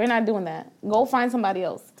 we're not doing that. Go find somebody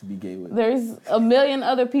else to be gay with. There's a million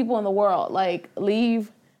other people in the world. Like,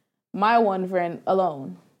 leave my one friend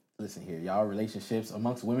alone. Listen here, y'all relationships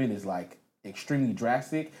amongst women is like extremely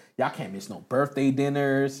drastic. Y'all can't miss no birthday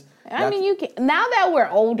dinners. I mean, you can. Now that we're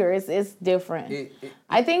older, it's different.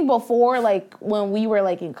 I think before, like when we were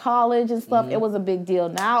like in college and stuff, it was a big deal.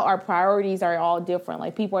 Now our priorities are all different.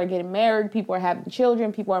 Like people are getting married, people are having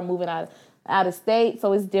children, people are moving out of state,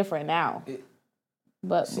 so it's different now.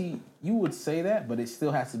 But see, you would say that, but it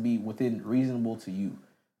still has to be within reasonable to you.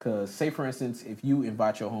 Because say for instance, if you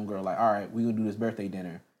invite your homegirl, like, all right, we're gonna do this birthday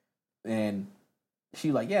dinner, and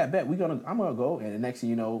she like, yeah, I bet I'm gonna go, and the next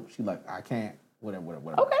thing you know, she like, I can't. Whatever.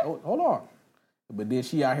 Okay. Hold on. But then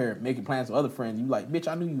she out here making plans with other friends. You like, bitch,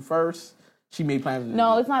 I knew you first. She made plans with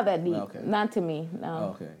No, you. it's not that deep. Okay. Not to me, no.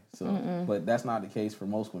 Oh, okay. So, but that's not the case for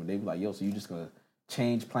most women. They be like, yo, so you just gonna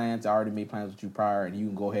change plans? I already made plans with you prior, and you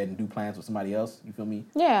can go ahead and do plans with somebody else? You feel me?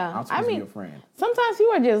 Yeah. I'm supposed to be your friend. Sometimes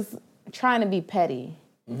people are just trying to be petty,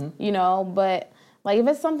 you know, but like if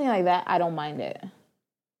it's something like that, I don't mind it.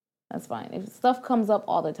 That's fine. If stuff comes up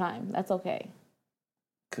all the time, that's okay.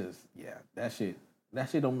 Cause yeah, that shit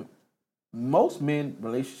don't. Most men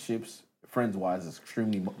relationships, friends wise, is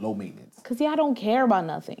extremely low maintenance. Cause I don't care about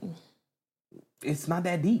nothing. It's not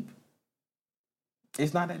that deep.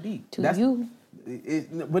 It's not that deep. To you.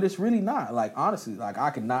 But it's really not. Like honestly, like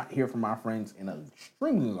I could not hear from my friends in an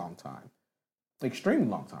extremely long time. Extremely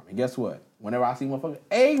long time. And guess what? Whenever I see motherfucker,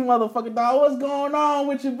 hey motherfucker dog, what's going on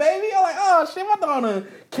with you, baby? I'm like, oh shit, my dog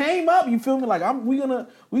came up. You feel me? Like we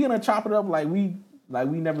gonna chop it up like we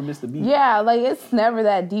never missed a beat. Yeah, like it's never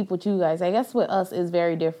that deep with you guys. I guess with us is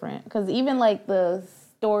very different. Cause even like the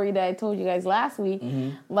story that I told you guys last week,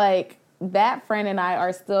 like that friend and I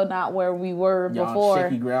are still not where we were before.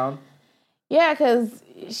 Shaky ground. Yeah, because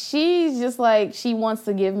she's just like, she wants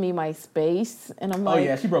to give me my space. And I'm like... Oh,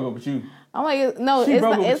 yeah, she broke up with you. I'm like, no,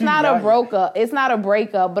 it's not a breakup. It's not a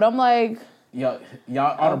breakup, but I'm like... Y'all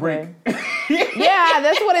on a break. Yeah,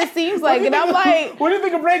 that's what it seems like. And I'm like... What do you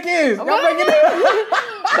think a break is? Y'all breaking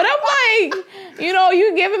But I'm like, you know,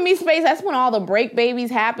 you giving me space. That's when all the break babies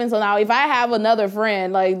happen. So now if I have another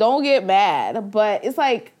friend, like, don't get mad. But it's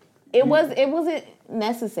like, it wasn't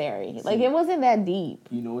necessary. Like, it wasn't that deep.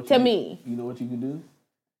 You know what to me. You know what you can do?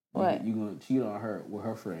 What? You gonna cheat on her with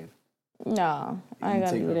her friend. No, I ain't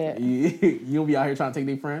gotta do that. You don't be out here trying to take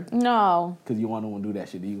their friend? No. Because you want no one to do that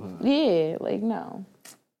shit to you, huh? Yeah, like, no.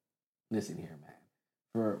 Listen here,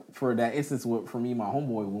 man. For that instance, for me and my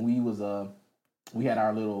homeboy, when we had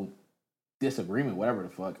our little disagreement, whatever the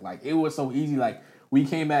fuck, like, it was so easy. Like, I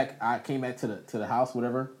came back to the house,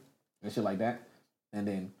 whatever, and shit like that. And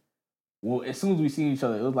then, well, as soon as we seen each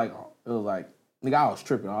other, it was like, nigga, I was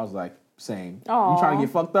tripping. I was like, saying, Aww. You trying to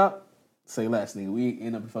get fucked up? Say less, nigga. We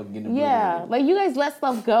end up fucking getting like you guys let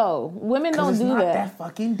stuff go. Women don't do that. It's not that. that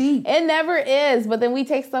fucking deep. It never is. But then we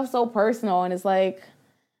take stuff so personal, and it's like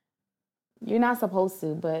you're not supposed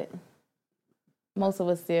to, but most of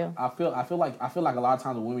us do. I feel like a lot of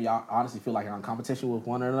times the women, y'all honestly feel like you're in competition with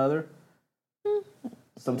one another.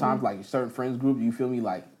 Sometimes like certain friends group, you feel me,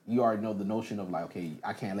 like you already know the notion of like, okay,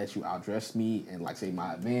 I can't let you outdress me and like say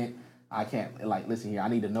my event. I can't, like, listen here, I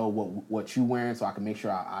need to know what you wearing so I can make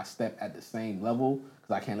sure I step at the same level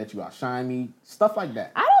because I can't let you outshine me. Stuff like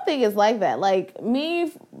that. I don't think it's like that. Like,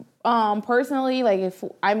 me, personally, like, if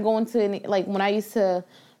I'm going to, like, when I used to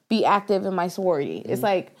be active in my sorority, it's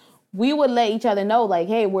like, we would let each other know, like,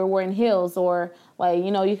 hey, we're wearing heels or, like,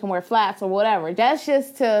 you know, you can wear flats or whatever. That's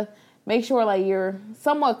just to make sure, like, you're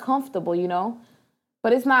somewhat comfortable, you know?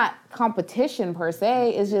 But it's not competition, per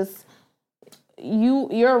se. It's just...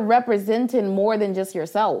 You're representing more than just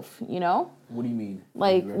yourself, you know? What do you mean?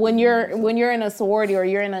 Like when you're in a sorority or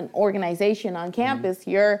you're in an organization on campus,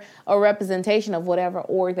 you're a representation of whatever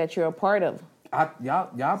org that you're a part of.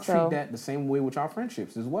 Y'all treat that the same way with y'all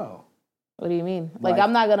friendships as well. What do you mean? Like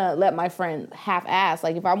I'm not gonna let my friend half-ass.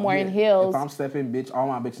 Like if I'm wearing heels, if I'm stepping, bitch, all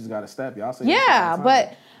my bitches gotta step. Y'all say yeah,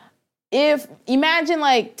 but if imagine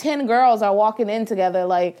like 10 girls are walking in together,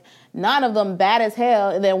 like none of them bad as hell,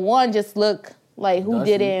 and then one just look like who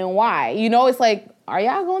did it and why. You know, it's like, are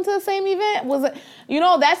y'all going to the same event? Was it? You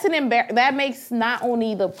know, that's that makes not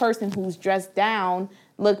only the person who's dressed down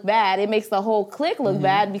look bad, it makes the whole clique look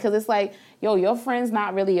bad because it's like, yo, your friends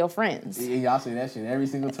not really your friends. Yeah, y'all say that shit every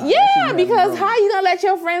single time. Yeah, because how you gonna let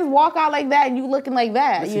your friends walk out like that and you looking like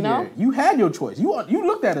that? Listen you know, here. You had your choice. You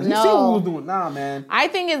looked at us. You see what we was doing. Nah, man. I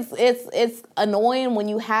think it's annoying when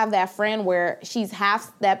you have that friend where she's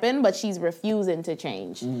half stepping but she's refusing to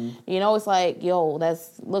change. You know, it's like, yo,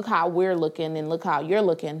 look how we're looking and look how you're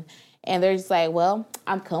looking, and they're just like, well,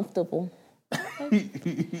 I'm comfortable.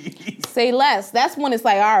 Say less. That's when it's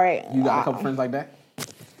like, all right. You got a couple friends like that?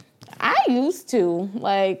 I used to,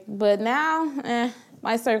 but now,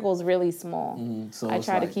 my circle's really small. So I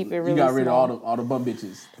try to keep it really small. You got rid of all the bum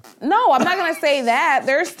bitches. No, I'm not going to say that.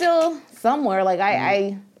 They're still somewhere. Like,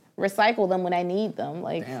 I recycle them when I need them.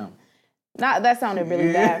 Like, damn. That sounded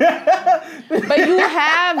really bad. But you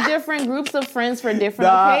have different groups of friends for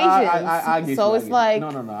different occasions. I get so you. it's like... No,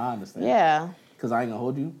 I understand. Yeah. Because I ain't going to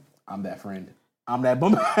hold you. I'm that friend. I'm that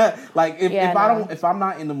bum. Like if I'm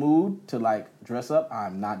not in the mood to like dress up,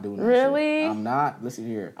 I'm not doing that really? shit. I'm not. Listen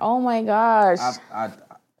here. Oh my gosh.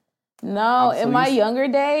 No, in my younger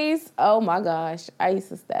days, oh my gosh, I used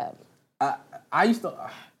to step. I used to.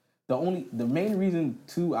 The main reason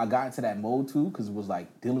too I got into that mode too, because it was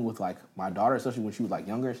like dealing with like my daughter, especially when she was like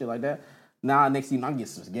younger and shit like that. Now next thing I'm getting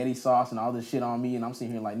some spaghetti sauce and all this shit on me, and I'm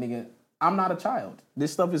sitting here like, nigga, I'm not a child.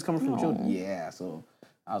 This stuff is coming from children. Yeah, so.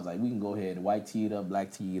 I was like, we can go ahead and white tee it up,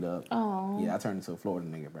 black tee it up. Oh. Yeah, I turned into a Florida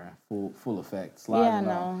nigga, bro. Full effect. Sliding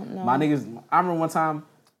no. My niggas, I remember one time,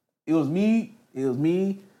 it was me,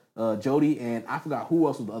 Jody, and I forgot who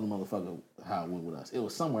else was the other motherfucker how it went with us. It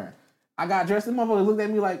was somewhere. I got dressed, and motherfucker looked at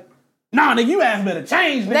me like, nah, nigga, you ass better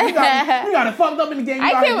change, nigga. You got it fucked up in the game.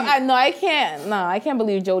 I can't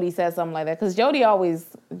believe Jody said something like that, because Jody always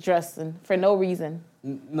dressing for no reason.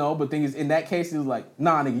 No, but thing is, in that case, it was like,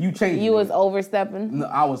 nah, nigga, you changed. You was overstepping? No,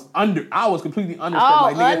 I was completely understepping.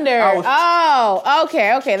 Oh, like,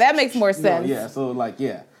 nigga, okay, that makes more sense. No, yeah, so like,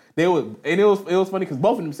 yeah. It was funny because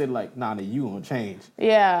both of them said like, nah, nigga, you gonna change.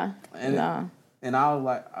 Yeah. And I was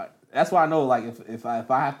like, that's why I know, like, if I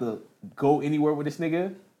have to go anywhere with this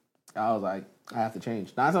nigga, I was like, I have to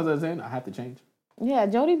change. 9 times out of 10, I have to change. Yeah,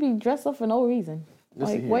 Jody be dressed up for no reason.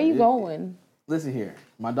 Where you going? Listen here,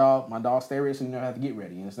 my dog stay ready, so you never have to get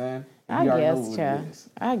ready. You understand? I guess, child.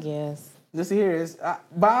 I guess. Listen here,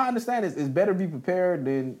 but I understand it's better to be prepared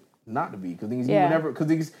than not to be,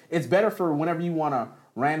 because it's better for whenever you want to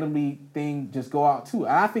randomly just go out too.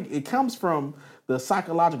 And I think it comes from the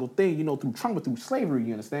psychological thing, through trauma, through slavery.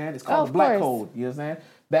 You understand? It's called the Black Code. You understand?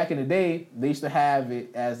 Back in the day, they used to have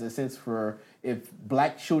it as a sense for if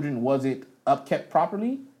black children wasn't upkept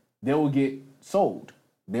properly, they would get sold.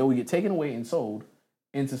 They would get taken away and sold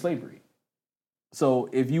into slavery. So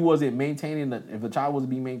if you wasn't maintaining, if a child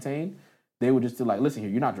wasn't being maintained, they would just be like, listen here,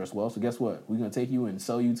 you're not dressed well, so guess what? We're gonna take you and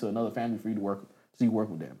sell you to another family for you to work, so you work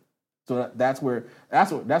with them. So that's where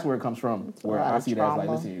it comes from. Where I see that as like,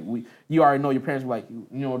 listen, you already know your parents were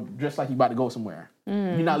like, dress like you about to go somewhere.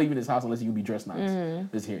 You're not leaving this house unless you be dressed nice.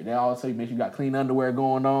 This here, they always tell you make sure you got clean underwear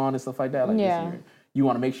going on and stuff like that. Like this here. You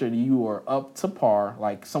want to make sure that you are up to par,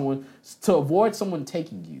 like someone, to avoid someone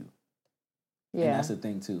taking you. Yeah. And that's the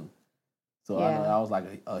thing too. So I know that was like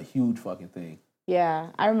a huge fucking thing. Yeah.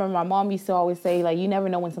 I remember my mom used to always say, like, you never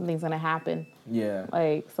know when something's going to happen. Yeah.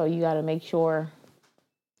 Like, so you got to make sure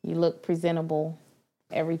you look presentable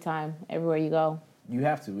every time, everywhere you go. You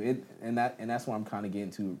have to. And that's what I'm kind of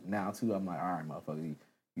getting to now too. I'm like, all right, motherfucker,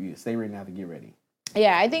 you stay ready now to get ready.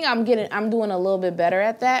 Yeah, I think I'm doing a little bit better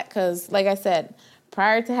at that because, like I said,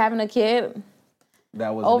 prior to having a kid,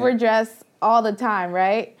 that was overdressed all the time,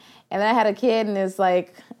 right? And then I had a kid, and it's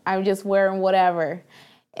like I'm just wearing whatever.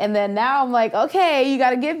 And then now I'm like, okay, you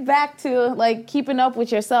got to get back to like keeping up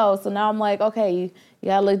with yourself. So now I'm like, okay, you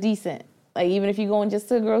got to look decent. Like even if you're going just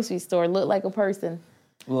to a grocery store, look like a person.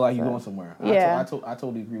 Look like you're going somewhere. Yeah, I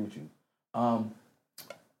totally agree with you.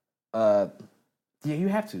 Yeah, you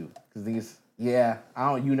have to because the thing is, yeah,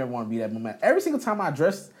 you never want to be that moment. Every single time I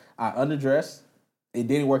underdressed, it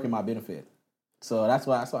didn't work in my benefit. So that's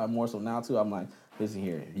why I'm more so now too. I'm like, listen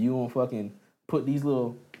here, if you won't fucking put these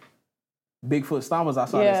little Bigfoot stompers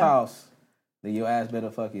outside this house, then your ass better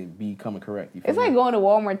fucking be coming correct. It's like going to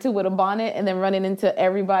Walmart too with a bonnet and then running into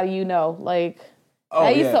everybody you know. Like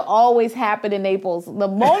that used to always happen in Naples. The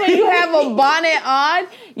moment you have a bonnet on,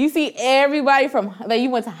 you see everybody that you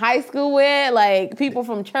went to high school with, like people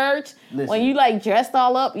from church. Listen. When you like dressed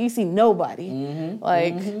all up, you see nobody.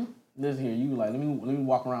 listen here, you like, let me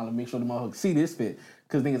walk around and make sure the motherfuckers see this fit.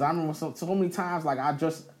 Because thing is, I remember so many times, like, I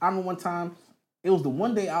remember one time, it was the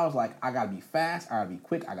one day I was like, I gotta be fast, I gotta be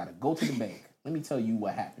quick, I gotta go to the bank. Let me tell you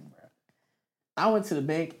what happened, bro. I went to the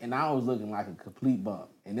bank and I was looking like a complete bum.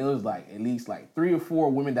 And there was like at least like 3 or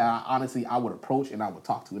 4 women that I would approach and I would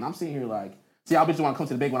talk to. And I'm sitting here like, see, I bitch want to come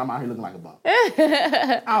to the bank when I'm out here looking like a bum.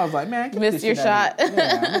 I was like, man, missed your shot.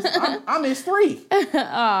 Yeah, I missed 3.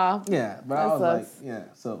 Aw, Yeah, but I was like, yeah.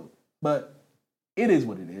 So, but it is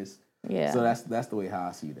what it is. yeah. So that's the way how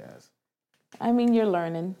I see it as. I mean, you're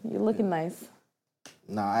learning. You're looking nice.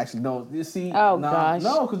 No, actually, no. You see, Gosh.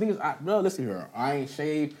 no, because thing is, listen here. I ain't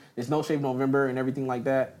shaved. There's no shave November and everything like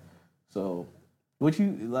that. So, would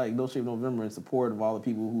you like no shave November in support of all the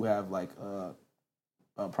people who have like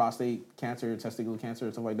prostate cancer, testicular cancer,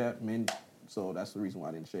 and stuff like that, men. So that's the reason why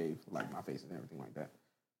I didn't shave like my face and everything like that.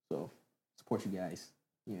 So support you guys.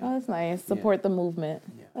 Yeah. Oh, that's nice. Support the movement.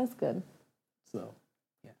 Yeah. That's good. So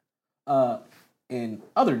yeah. In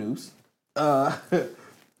other news,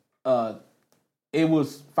 it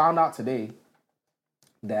was found out today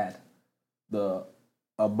that the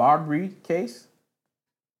Barbary case.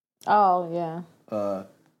 Oh yeah.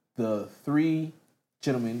 The 3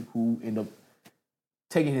 gentlemen who end up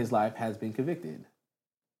taking his life has been convicted.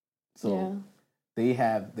 So they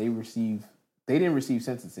didn't receive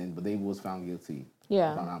sentencing, but they was found guilty.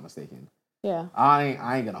 Yeah. If I'm not mistaken. Yeah. I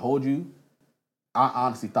ain't gonna hold you. I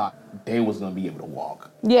honestly thought they was gonna be able to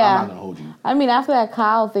walk. Yeah. I'm not gonna hold you. I mean, after that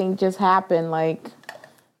Kyle thing just happened, like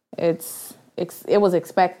it was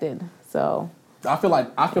expected. So I feel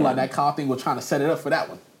like that Kyle thing was trying to set it up for that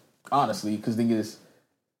one. Honestly, because thing is,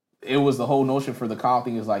 it was the whole notion for the Kyle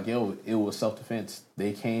thing is like, yo, it was self-defense.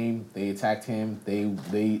 They came, they attacked him,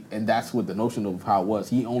 and that's what the notion of how it was.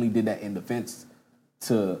 He only did that in defense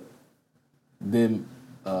to them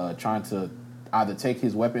trying to either take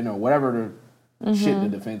his weapon or whatever the shit the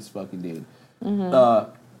defense fucking did.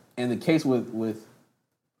 In the case with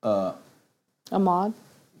Ahmaud.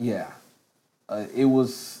 Yeah, it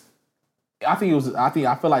was. I feel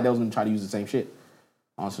like they was gonna try to use the same shit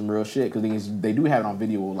on some real shit because they do have it on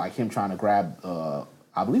video, like him trying to grab.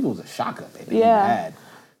 I believe it was a shotgun that they had.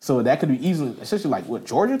 So that could be easily, especially like what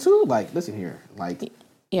Georgia too. Like, listen here, like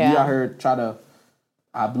you out here try to.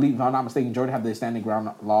 I believe, if I'm not mistaken, Georgia have their standing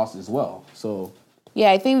ground laws as well. So.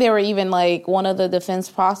 Yeah, I think they were even like one of the defense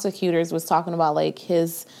prosecutors was talking about like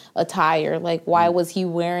his attire, like why was he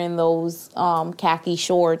wearing those khaki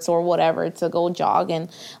shorts or whatever to go jogging?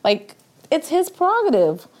 Like it's his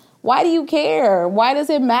prerogative. Why do you care? Why does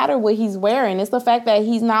it matter what he's wearing? It's the fact that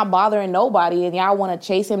he's not bothering nobody and y'all want to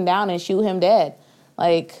chase him down and shoot him dead.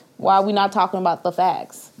 Like, why are we not talking about the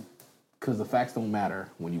facts? Because the facts don't matter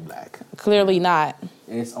when you black. Clearly not.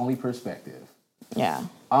 It's only perspective. Yeah.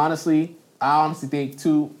 I honestly think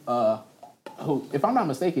too, if I'm not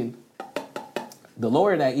mistaken, the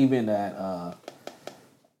lawyer that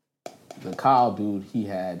the Kyle dude he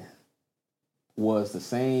had was the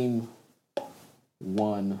same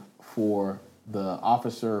one for the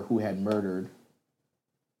officer who had murdered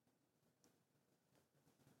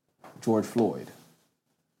George Floyd.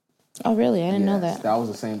 Oh, really? I didn't know that. That was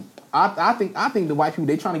the same. I think the white people,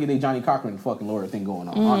 they trying to get their Johnny Cochran fucking lawyer thing going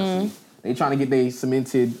on, honestly. They trying to get they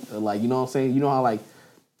cemented, like, you know what I'm saying? You know how, like,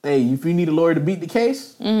 hey, if you need a lawyer to beat the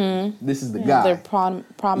case, this is the guy. They're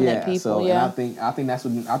prominent people. So, yeah. and I think that's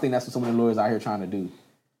what some of the lawyers out here trying to do.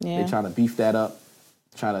 Yeah. They're trying to beef that up,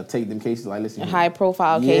 trying to take them cases like, listen here. High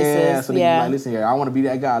profile cases. Yeah, so they be like, listen here, I want to be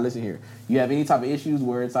that guy. Listen here. You have any type of issues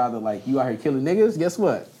where it's either like you out here killing niggas, guess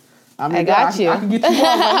what? I got you. I can get you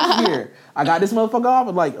off like here. I got this motherfucker off,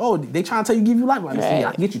 but like, oh, they trying to tell you give you life. Like, listen here,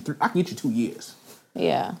 I can get you 2 years.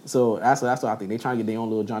 Yeah. So that's what I think. They trying to get their own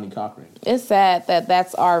little Johnny Cochran. It's sad that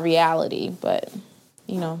that's our reality, but,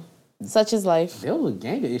 you know, such is life. There was a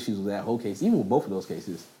gang of issues with that whole case, even with both of those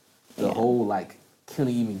cases. The whole, like,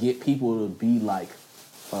 couldn't even get people to be, like,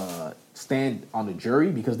 stand on the jury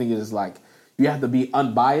because the thing is, like, you have to be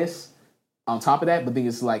unbiased on top of that, but the thing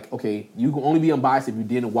is, like, okay, you can only be unbiased if you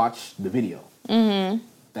didn't watch the video. Mm-hmm.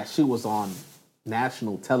 That shit was on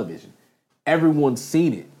national television. Everyone's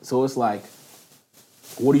seen it. So it's like,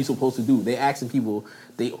 what are you supposed to do? They asking people,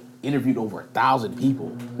 they interviewed over 1,000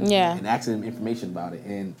 people. Yeah. And asking them information about it.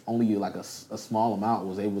 And only like a small amount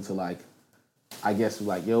was able to like, I guess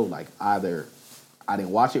like, yo, like either I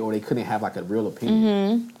didn't watch it or they couldn't have like a real opinion.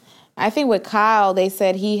 Mm-hmm. I think with Kyle, they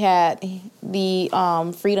said he had the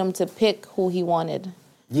freedom to pick who he wanted.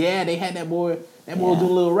 Yeah, they had that boy. That boy was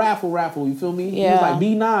doing a little raffle, you feel me? Yeah. He was like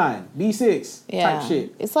B9, B6 type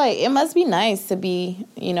shit. It's like, it must be nice to be,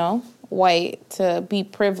 you know, white, to be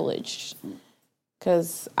privileged.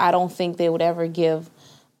 Because I don't think they would ever give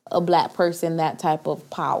a black person that type of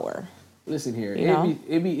power. Listen here, You know?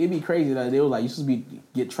 it'd be crazy that they were like, you supposed to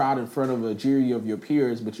get tried in front of a jury of your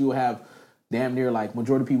peers, but you will have damn near like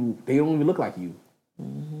majority of people, they don't even look like you.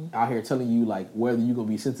 Out here telling you like whether you're gonna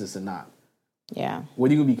be sentenced or not. Yeah.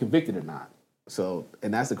 Whether you're gonna be convicted or not. So,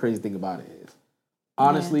 and that's the crazy thing about it is,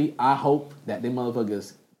 honestly, I hope that them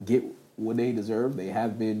motherfuckers get what they deserve. They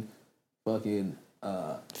have been fucking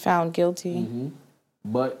Found guilty.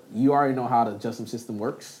 but you already know how the justice system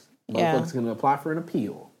works. Yeah. Motherfuckers gonna apply for an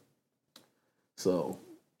appeal. So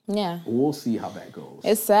Yeah. we'll see how that goes.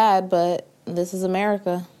 It's sad, but this is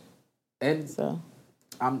America. And So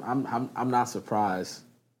I'm not surprised.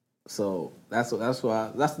 So that's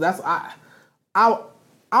why I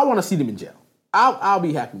want to see them in jail. I'll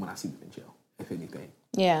be happy when I see them in jail, if anything.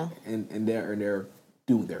 yeah. And they're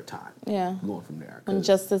doing their time. Yeah. Going from there. When 'Cause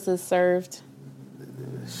justice is served.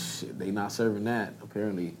 shit, they not serving that.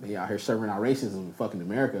 Apparently, they out here serving our racism in fucking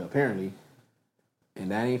America. Apparently,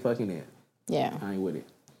 and that ain't fucking it. Yeah. I ain't with it.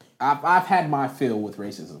 I've had my fill with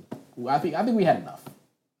racism. I think we had enough.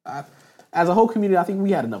 As a whole community, I think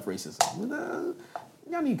we had enough racism.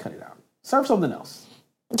 Y'all need to cut it out. Serve something else.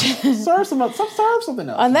 serve something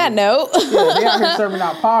else. On that note. Yeah, they out here serving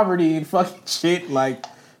out poverty and fucking shit. Like,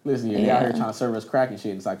 listen here, they out here trying to serve us crack and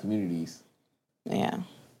shit inside communities. Yeah.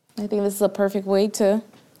 I think this is a perfect way to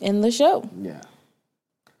end the show. Yeah.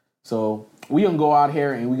 So we gonna go out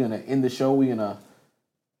here and we're gonna end the show. We're gonna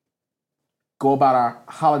go about our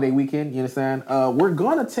holiday weekend. You understand? We're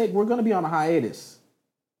gonna be on a hiatus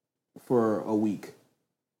for a week.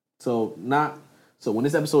 So when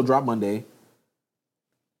this episode drop Monday,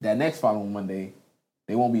 that next following Monday,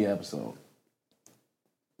 there won't be an episode.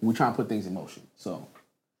 We're trying to put things in motion. So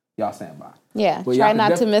y'all stand by. Yeah. But Try y'all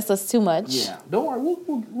not to miss us too much. Yeah. Don't worry.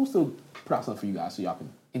 We'll still put out something for you guys so y'all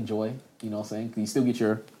can enjoy. You know what I'm saying? Can you still get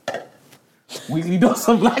your weekly dose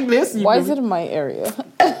of blackness? Why is it in my area?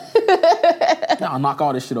 No, knock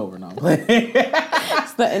all this shit over now.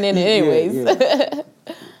 It's nothing in it anyways.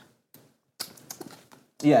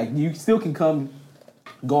 Yeah, you still can come,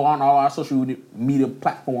 go on all our social media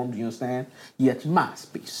platforms, you understand? You got your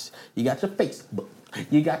MySpace, you got your Facebook,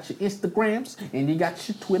 you got your Instagrams, and you got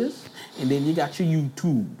your Twitters, and then you got your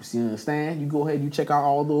YouTubes, you understand? You go ahead, you check out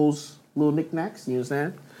all those little knickknacks, you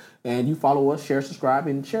understand? And you follow us, share, subscribe,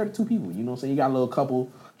 and share to 2 people, you know what I'm saying? You got a little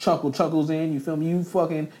couple chuckles in, you feel me?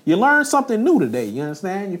 You learned something new today, you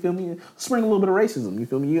understand? You feel me? Spring a little bit of racism, you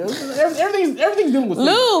feel me? Everything's dealing with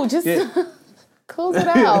Lou, just close it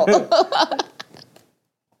out.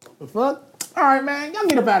 The fuck? All right, man. Y'all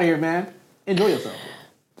get up out of here, man. Enjoy yourself.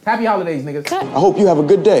 Happy holidays, niggas. I hope you have a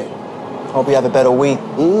good day. Hope you have a better week.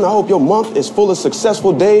 I hope your month is full of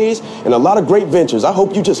successful days and a lot of great ventures. I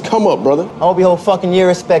hope you just come up, brother. I hope your whole fucking year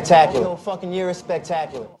is spectacular. Your whole fucking year is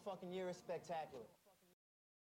spectacular.